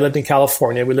where I lived in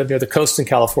California. We lived near the coast in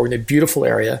California, beautiful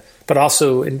area, but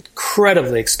also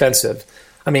incredibly expensive.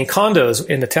 I mean, condos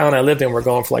in the town I lived in were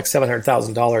going for like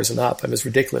 $700,000 and up. It was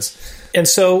ridiculous. And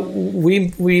so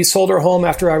we sold our home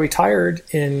after I retired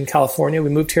in California. We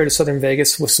moved here to southern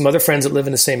Vegas with some other friends that live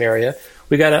in the same area.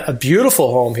 We got a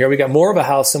beautiful home here. We got more of a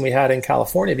house than we had in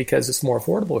California because it's more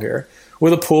affordable here,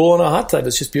 with a pool and a hot tub.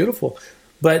 It's just beautiful.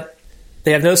 But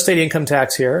they have no state income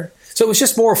tax here. So it was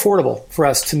just more affordable for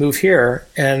us to move here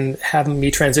and have me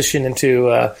transition into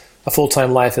a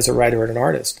full-time life as a writer and an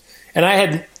artist. And I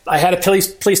had a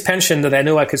police pension that I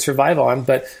knew I could survive on,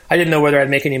 but I didn't know whether I'd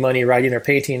make any money writing or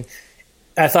painting.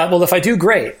 I thought, well, if I do,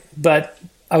 great. But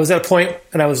I was at a point,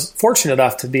 and I was fortunate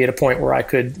enough to be at a point where I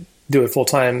could do it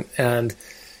full-time. And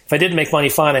if I didn't make money,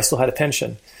 fine, I still had a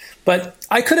pension. But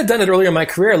I could have done it earlier in my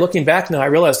career. Looking back now, I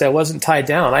realized I wasn't tied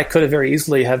down. I could have very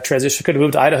easily have transitioned. Could have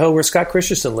moved to Idaho where Scott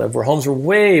Christensen lived, where homes were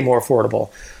way more affordable.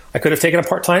 I could have taken a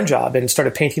part-time job and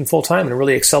started painting full-time and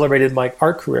really accelerated my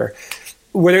art career.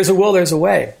 Where there's a will, there's a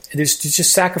way. There's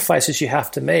just sacrifices you have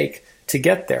to make to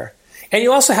get there. And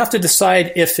you also have to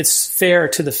decide if it's fair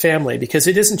to the family, because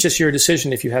it isn't just your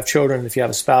decision if you have children, if you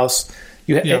have a spouse.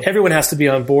 Everyone has to be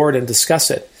on board and discuss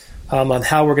it on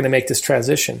how we're going to make this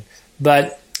transition.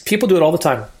 But people do it all the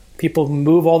time. People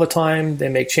move all the time. They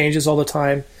make changes all the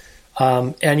time.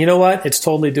 And you know what? It's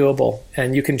totally doable,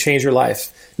 and you can change your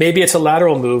life. Maybe it's a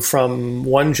lateral move from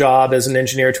one job as an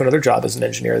engineer to another job as an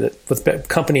engineer with a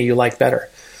company you like better.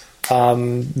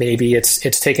 Maybe it's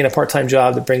taking a part-time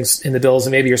job that brings in the bills,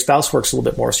 and maybe your spouse works a little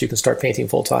bit more so you can start painting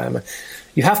full-time.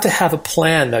 You have to have a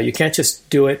plan, though. You can't just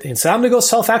do it and say, I'm going to go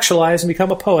self-actualize and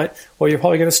become a poet, or you're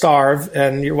probably going to starve,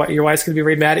 and your wife's going to be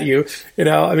very mad at you.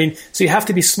 So you have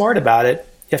to be smart about it.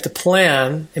 You have to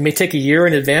plan. It may take a year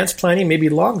in advance planning, maybe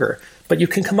longer. But you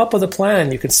can come up with a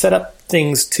plan. You can set up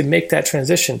things to make that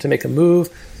transition, to make a move,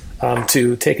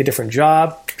 to take a different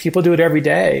job. People do it every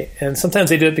day. And sometimes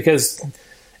they do it because...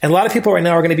 And a lot of people right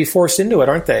now are going to be forced into it,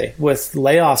 aren't they? With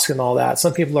layoffs and all that.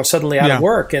 Some people are suddenly out of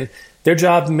work, and their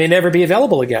job may never be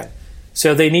available again.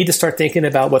 So they need to start thinking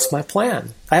about, what's my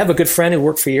plan? I have a good friend who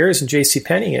worked for years in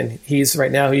JCPenney, and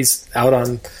he's out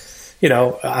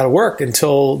of work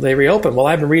until they reopen. Well,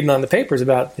 I've been reading on the papers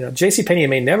about, JCPenney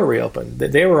may never reopen.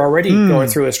 They were already going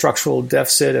through a structural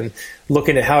deficit and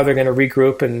looking at how they're going to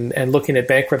regroup and looking at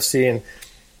bankruptcy, and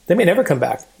they may never come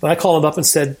back. And I called them up and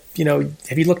said,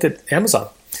 have you looked at Amazon?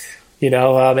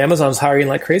 Amazon's hiring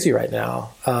like crazy right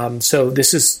now. So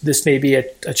this may be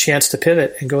a chance to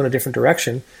pivot and go in a different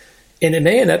direction. And it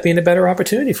may end up being a better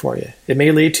opportunity for you. It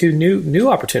may lead to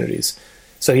new opportunities.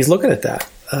 So he's looking at that.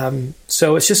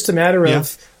 So it's just a matter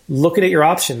of looking at your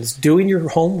options, doing your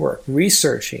homework,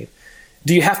 researching.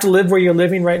 Do you have to live where you're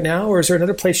living right now, or is there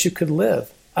another place you could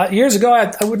live? Years ago,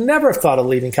 I would never have thought of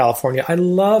leaving California. I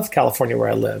love California where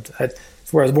I lived.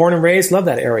 Where I was born and raised, love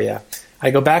that area. I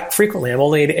go back frequently. I'm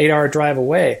only an 8-hour drive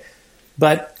away.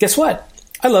 But guess what?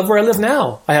 I love where I live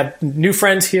now. I have new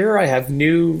friends here. I have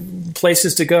new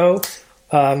places to go.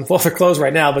 They're closed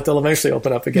right now, but they'll eventually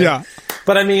open up again. Yeah.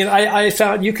 But I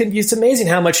found it's amazing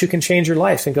how much you can change your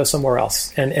life and go somewhere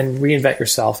else and reinvent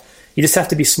yourself. You just have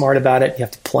to be smart about it. You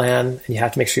have to plan, and you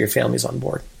have to make sure your family's on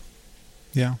board.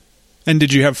 Yeah. And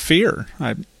did you have fear?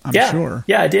 I'm sure.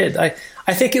 Yeah, I did.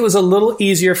 I think it was a little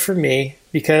easier for me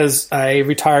because I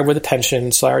retired with a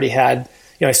pension. So I already had,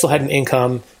 I still had an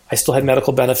income. I still had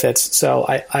medical benefits. So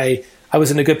I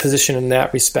was in a good position in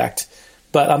that respect.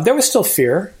 But there was still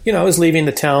fear. I was leaving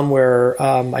the town where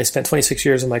I spent 26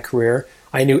 years of my career.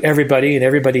 I knew everybody and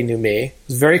everybody knew me. I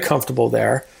was very comfortable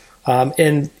there.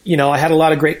 And I had a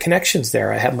lot of great connections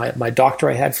there. I had my doctor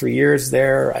I had for years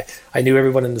there. I knew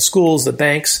everyone in the schools, the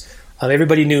banks.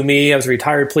 Everybody knew me. I was a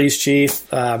retired police chief.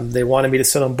 They wanted me to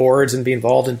sit on boards and be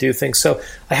involved and do things. So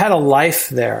I had a life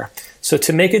there. So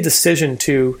to make a decision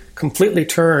to completely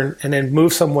turn and then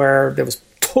move somewhere that was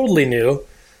totally new,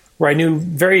 where I knew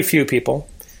very few people,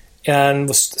 and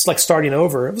it's like starting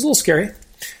over, it was a little scary.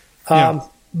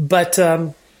 But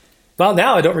now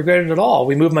I don't regret it at all.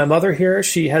 We moved my mother here.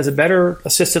 She has a better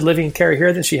assisted living care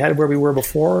here than she had where we were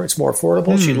before. It's more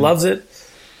affordable. She loves it.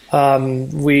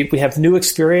 We have new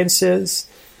experiences.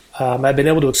 I've been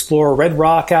able to explore Red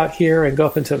Rock out here and go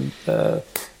up into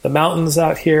the mountains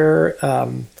out here.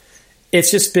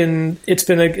 It's been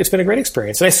a great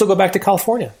experience. And I still go back to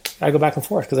California. I go back and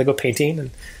forth because I go painting.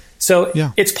 And so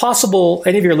It's possible,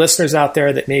 any of your listeners out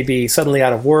there that may be suddenly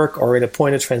out of work or at a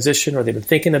point of transition or they've been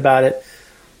thinking about it,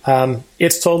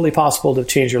 it's totally possible to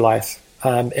change your life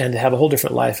and to have a whole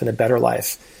different life and a better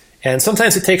life. And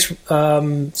sometimes it takes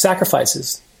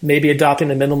sacrifices. Maybe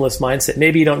adopting a minimalist mindset.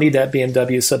 Maybe you don't need that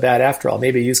BMW so bad after all.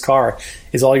 Maybe a used car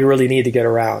is all you really need to get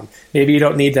around. Maybe you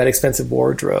don't need that expensive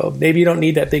wardrobe. Maybe you don't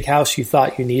need that big house you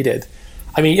thought you needed.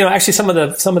 I mean, actually some of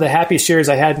the happiest years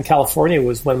I had in California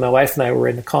was when my wife and I were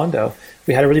in a condo.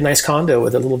 We had a really nice condo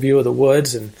with a little view of the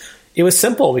woods, and it was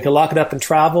simple. We could lock it up and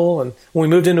travel. And when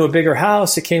we moved into a bigger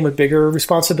house, it came with bigger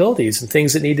responsibilities and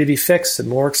things that needed to be fixed and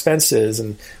more expenses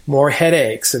and more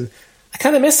headaches. And I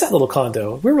kind of miss that little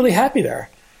condo. We're really happy there.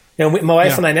 My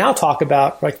wife and I now talk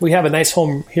about, like, we have a nice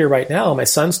home here right now. My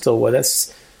son's still with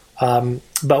us.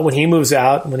 But when he moves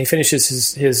out, when he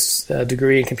finishes his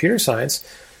degree in computer science,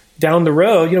 down the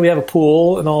road, we have a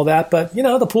pool and all that. But,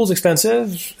 the pool's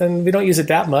expensive and we don't use it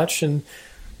that much. And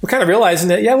we're kind of realizing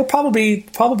that, we'll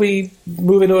probably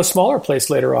move into a smaller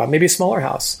place later on, maybe a smaller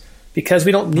house, because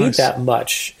we don't need that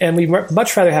much. And we'd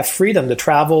much rather have freedom to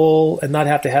travel and not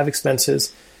have to have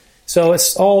expenses. So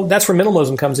that's where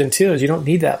minimalism comes in too, is you don't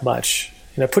need that much.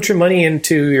 Put your money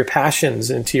into your passions,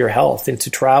 into your health, into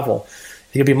travel.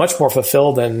 You'll be much more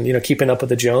fulfilled than, keeping up with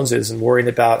the Joneses and worrying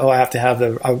about, I have to have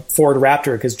a Ford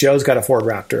Raptor because Joe's got a Ford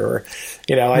Raptor, or,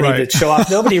 I need to show off.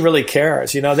 Nobody really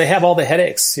cares. They have all the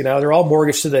headaches, they're all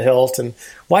mortgaged to the hilt. And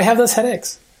why have those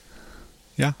headaches?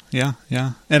 Yeah.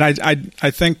 And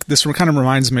I think this kind of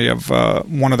reminds me of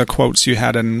one of the quotes you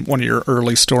had in one of your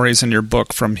early stories in your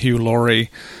book from Hugh Laurie,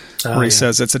 where he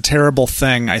says, it's a terrible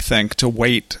thing, I think, to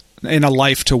wait in a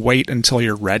life to wait until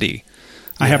you're ready.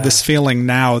 I have this feeling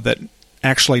now that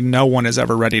actually no one is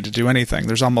ever ready to do anything.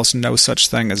 There's almost no such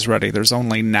thing as ready. There's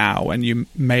only now, and you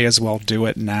may as well do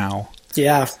it now.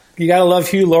 Yeah. You got to love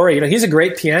Hugh Laurie. He's a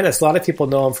great pianist. A lot of people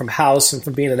know him from House and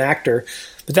from being an actor.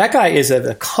 But that guy is an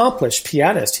accomplished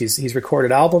pianist. He's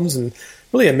recorded albums and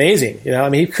really amazing.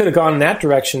 He could have gone in that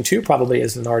direction too, probably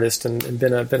as an artist, and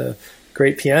been a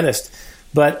great pianist.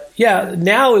 But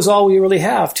now is all we really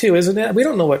have too, isn't it? We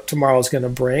don't know what tomorrow's going to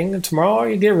bring. And tomorrow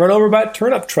you get run over by a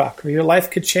turnip truck, or your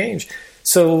life could change.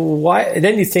 So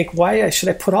then you think, why should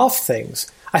I put off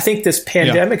things? I think this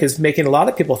pandemic is making a lot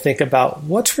of people think about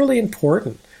what's really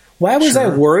important. Why was I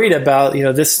worried about,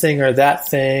 this thing or that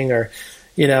thing, or,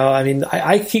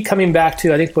 I keep coming back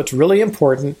to, I think what's really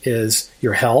important is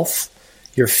your health,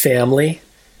 your family,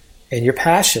 and your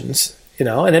passions,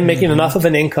 and then making enough of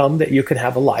an income that you can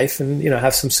have a life and,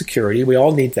 have some security. We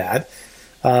all need that.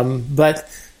 But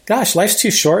gosh, life's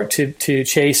too short to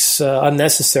chase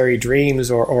unnecessary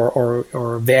dreams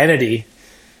or vanity.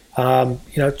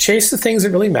 Chase the things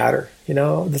that really matter,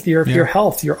 your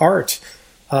health, your art,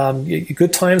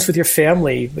 good times with your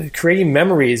family, creating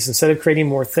memories instead of creating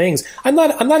more things. I'm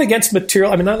not against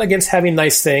material. I'm not against having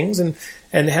nice things and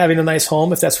having a nice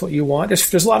home if that's what you want.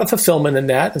 There's a lot of fulfillment in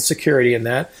that and security in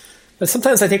that. But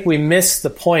sometimes I think we miss the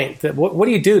point that what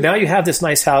do you do? Now you have this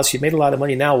nice house, you've made a lot of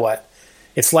money, now what?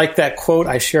 It's like that quote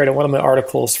I shared in one of my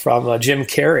articles from Jim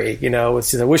Carrey,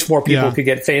 it's, I wish more people could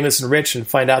get famous and rich and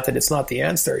find out that it's not the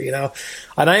answer,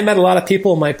 And I met a lot of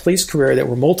people in my police career that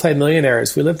were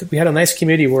multimillionaires. We had a nice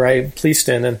community where I policed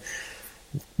in, and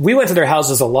we went to their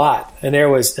houses a lot. And there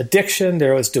was addiction,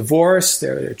 there was divorce,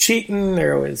 there was cheating,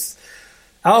 there was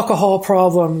alcohol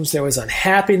problems, there was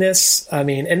unhappiness. And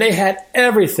they had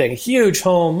everything, huge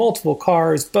home, multiple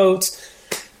cars, boats.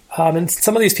 And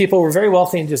some of these people were very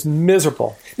wealthy and just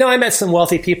miserable. Now, I met some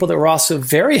wealthy people that were also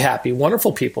very happy,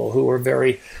 wonderful people who were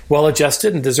very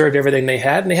well-adjusted and deserved everything they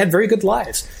had, and they had very good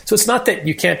lives. So it's not that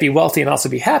you can't be wealthy and also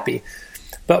be happy,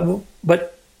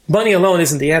 but money alone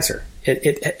isn't the answer.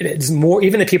 It's more.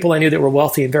 Even the people I knew that were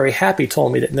wealthy and very happy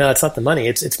told me that no, it's not the money.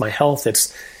 It's my health.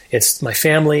 It's my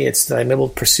family. It's that I'm able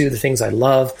to pursue the things I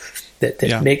love that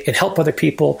make and help other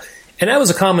people. And that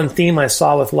was a common theme I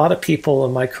saw with a lot of people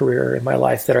in my career, in my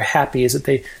life, that are happy, is that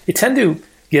they tend to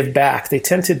give back. They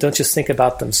tend to don't just think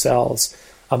about themselves.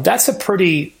 That's a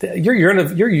pretty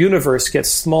your universe gets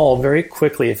small very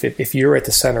quickly if you're at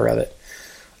the center of it.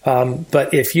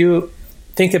 But if you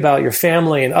think about your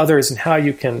family and others and how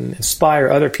you can inspire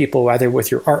other people, either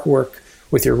with your artwork,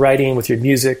 with your writing, with your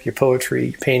music, your poetry,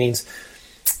 your paintings,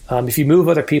 if you move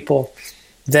other people,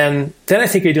 then I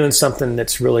think you're doing something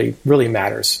that's really, really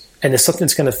matters. And it's something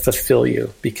that's going to fulfill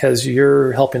you because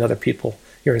you're helping other people.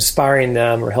 You're inspiring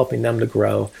them or helping them to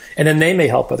grow. And then they may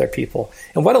help other people.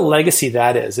 And what a legacy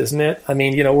that is, isn't it? I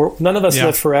mean, none of us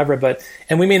live forever,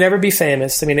 and we may never be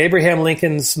famous. I mean, Abraham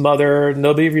Lincoln's mother,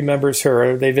 nobody remembers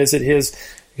her. They visit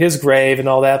his grave and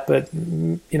all that. But,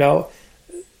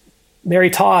 Mary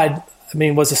Todd,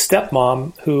 was a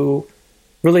stepmom who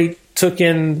really took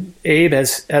in Abe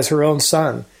as her own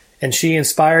son. And she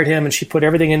inspired him, and she put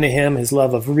everything into him, his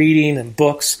love of reading and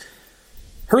books.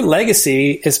 Her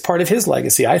legacy is part of his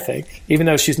legacy, I think, even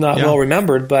though she's not well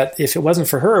remembered. But if it wasn't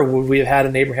for her, would we have had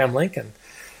an Abraham Lincoln?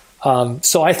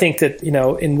 So I think that,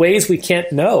 in ways we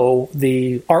can't know,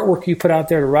 the artwork you put out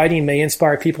there, the writing may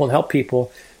inspire people and help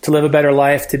people to live a better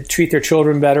life, to treat their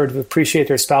children better, to appreciate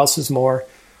their spouses more,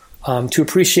 to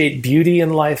appreciate beauty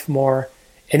in life more.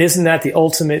 And isn't that the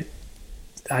ultimate,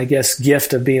 I guess,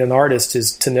 gift of being an artist,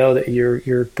 is to know that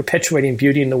you're perpetuating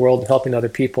beauty in the world and helping other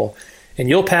people. And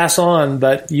you'll pass on,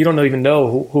 but you don't even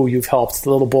know who you've helped. The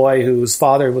little boy whose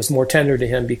father was more tender to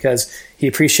him because he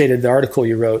appreciated the article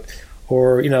you wrote.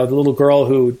 Or, the little girl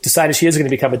who decided she is going to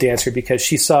become a dancer because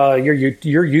she saw your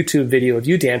YouTube video of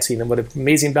you dancing and what an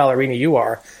amazing ballerina you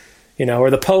are. Or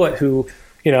the poet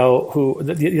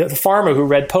the farmer who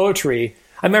read poetry.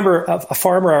 I remember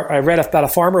I read about a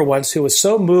farmer once who was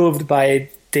so moved by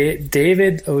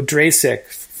David Odrasic,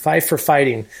 Fife for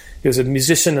Fighting. He was a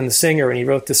musician and a singer, and he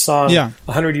wrote this song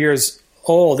 100 years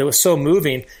old. It was so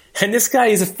moving. And this guy,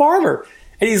 he's a farmer,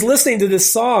 and he's listening to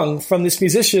this song from this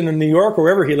musician in New York or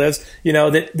wherever he lives,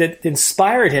 that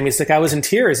inspired him. He's like, I was in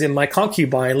tears in my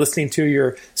concubine listening to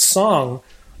your song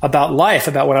about life,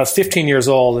 about when I was 15 years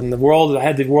old, and I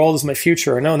had the world as my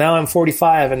future. And now I'm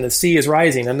 45, and the sea is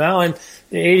rising, and now I'm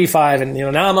 85, and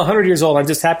now I'm 100 years old. I'm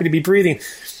just happy to be breathing.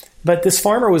 But this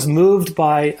farmer was moved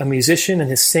by a musician and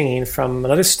his singing from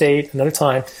another state, another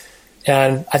time.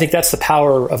 And I think that's the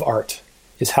power of art,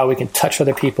 is how we can touch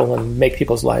other people and make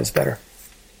people's lives better.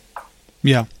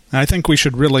 Yeah. I think we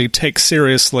should really take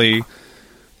seriously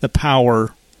the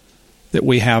power that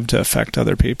we have to affect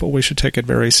other people. We should take it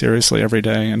very seriously every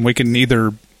day. And we can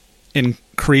either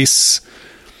increase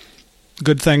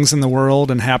good things in the world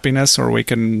and happiness, or we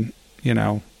can,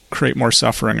 create more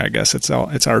suffering. I guess it's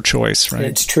our choice, right?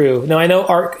 It's true. Now, I know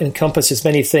art encompasses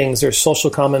many things. There's social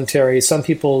commentary. Some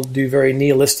people do very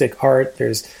nihilistic art.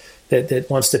 There's that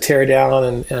wants to tear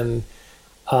down, and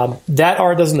that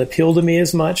art doesn't appeal to me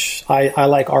as much. I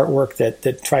like artwork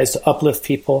that tries to uplift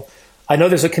people. I know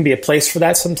there can be a place for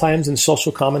that sometimes in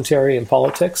social commentary and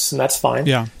politics, and that's fine.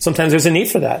 Yeah. Sometimes there's a need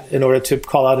for that in order to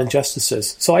call out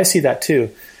injustices. So I see that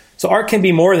too. So art can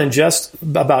be more than just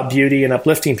about beauty and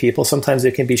uplifting people. Sometimes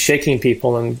it can be shaking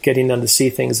people and getting them to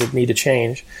see things that need to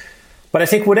change. But I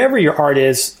think whatever your art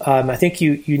is, I think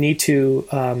you need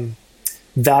to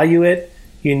value it.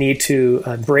 You need to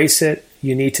embrace it.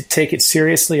 You need to take it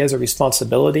seriously as a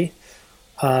responsibility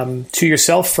to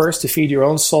yourself first, to feed your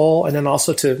own soul, and then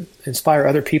also to inspire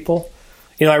other people.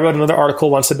 I wrote another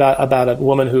article once about a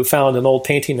woman who found an old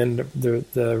painting in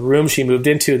the room she moved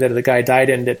into that the guy died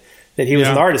in, that he was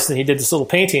an artist, and he did this little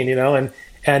painting, and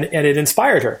it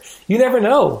inspired her. You never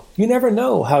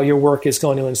know how your work is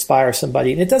going to inspire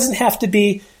somebody. And it doesn't have to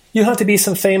be, you don't have to be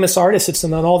some famous artist that's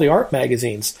on all the art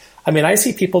magazines. I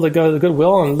see people that go to the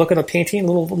Goodwill and look at a painting,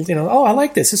 I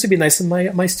like this. This would be nice in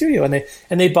my studio.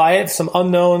 And they buy it, some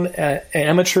unknown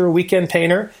amateur weekend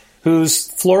painter whose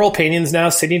floral painting is now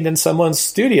sitting in someone's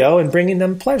studio and bringing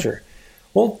them pleasure.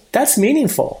 Well, that's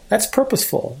meaningful. That's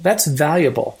purposeful. That's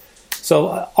valuable.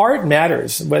 So art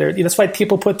matters. That's why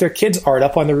people put their kids' art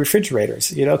up on their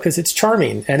refrigerators, because it's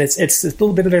charming and it's a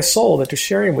little bit of their soul that they're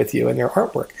sharing with you in their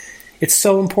artwork. It's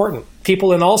so important.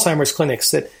 People in Alzheimer's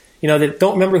clinics that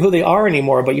don't remember who they are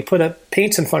anymore, but you put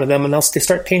paints in front of them and they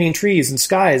start painting trees and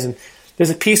skies, and there's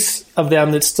a piece of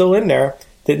them that's still in there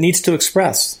that needs to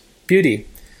express beauty.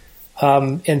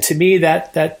 And to me,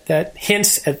 that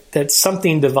hints at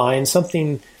something divine,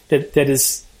 something that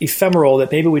is ephemeral,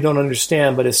 that maybe we don't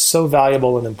understand, but is so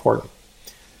valuable and important.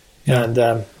 Yeah.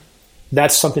 And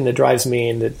that's something that drives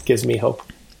me and that gives me hope.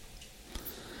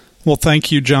 Well,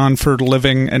 thank you, John, for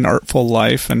living an artful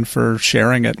life and for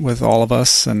sharing it with all of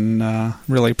us, and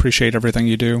really appreciate everything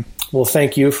you do. Well,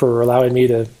 thank you for allowing me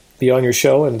to be on your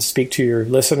show and speak to your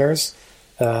listeners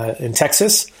in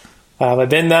Texas. I've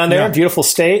been down there, beautiful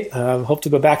state. Hope to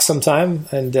go back sometime.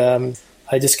 And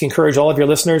I just encourage all of your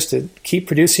listeners to keep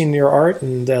producing your art,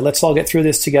 and let's all get through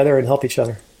this together and help each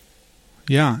other.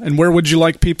 Yeah. And where would you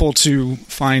like people to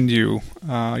find you,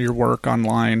 your work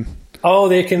online? Oh,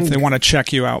 they can. If they want to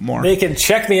check you out more, they can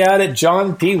check me out at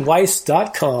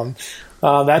johnpweiss.com.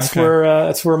 That's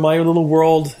where my little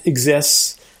world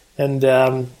exists, and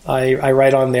I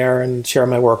write on there and share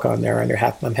my work on there. And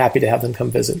I'm happy to have them come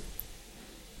visit.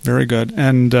 Very good,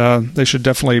 and they should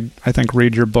definitely, I think,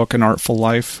 read your book, An Artful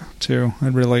Life, too.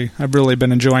 I've really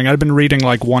been enjoying it. I've been reading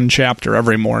like one chapter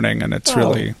every morning, and it's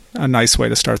really a nice way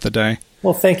to start the day.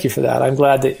 Well, thank you for that. I'm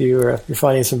glad that you're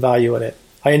finding some value in it.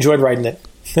 I enjoyed writing it.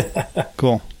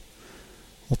 Cool.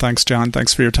 Well, thanks, John.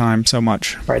 Thanks for your time so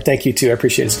much. All right. Thank you, too. I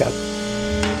appreciate it, Scott.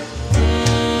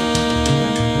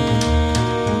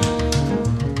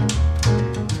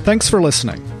 Thanks for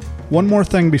listening. One more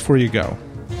thing before you go.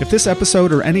 If this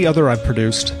episode or any other I've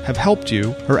produced have helped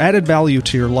you or added value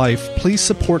to your life, please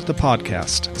support the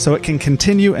podcast so it can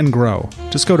continue and grow.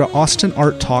 Just go to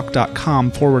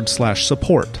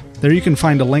austinarttalk.com/support. There you can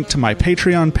find a link to my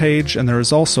Patreon page, and there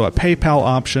is also a PayPal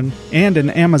option and an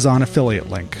Amazon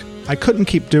affiliate link. I couldn't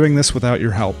keep doing this without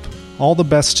your help. All the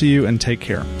best to you, and take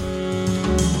care.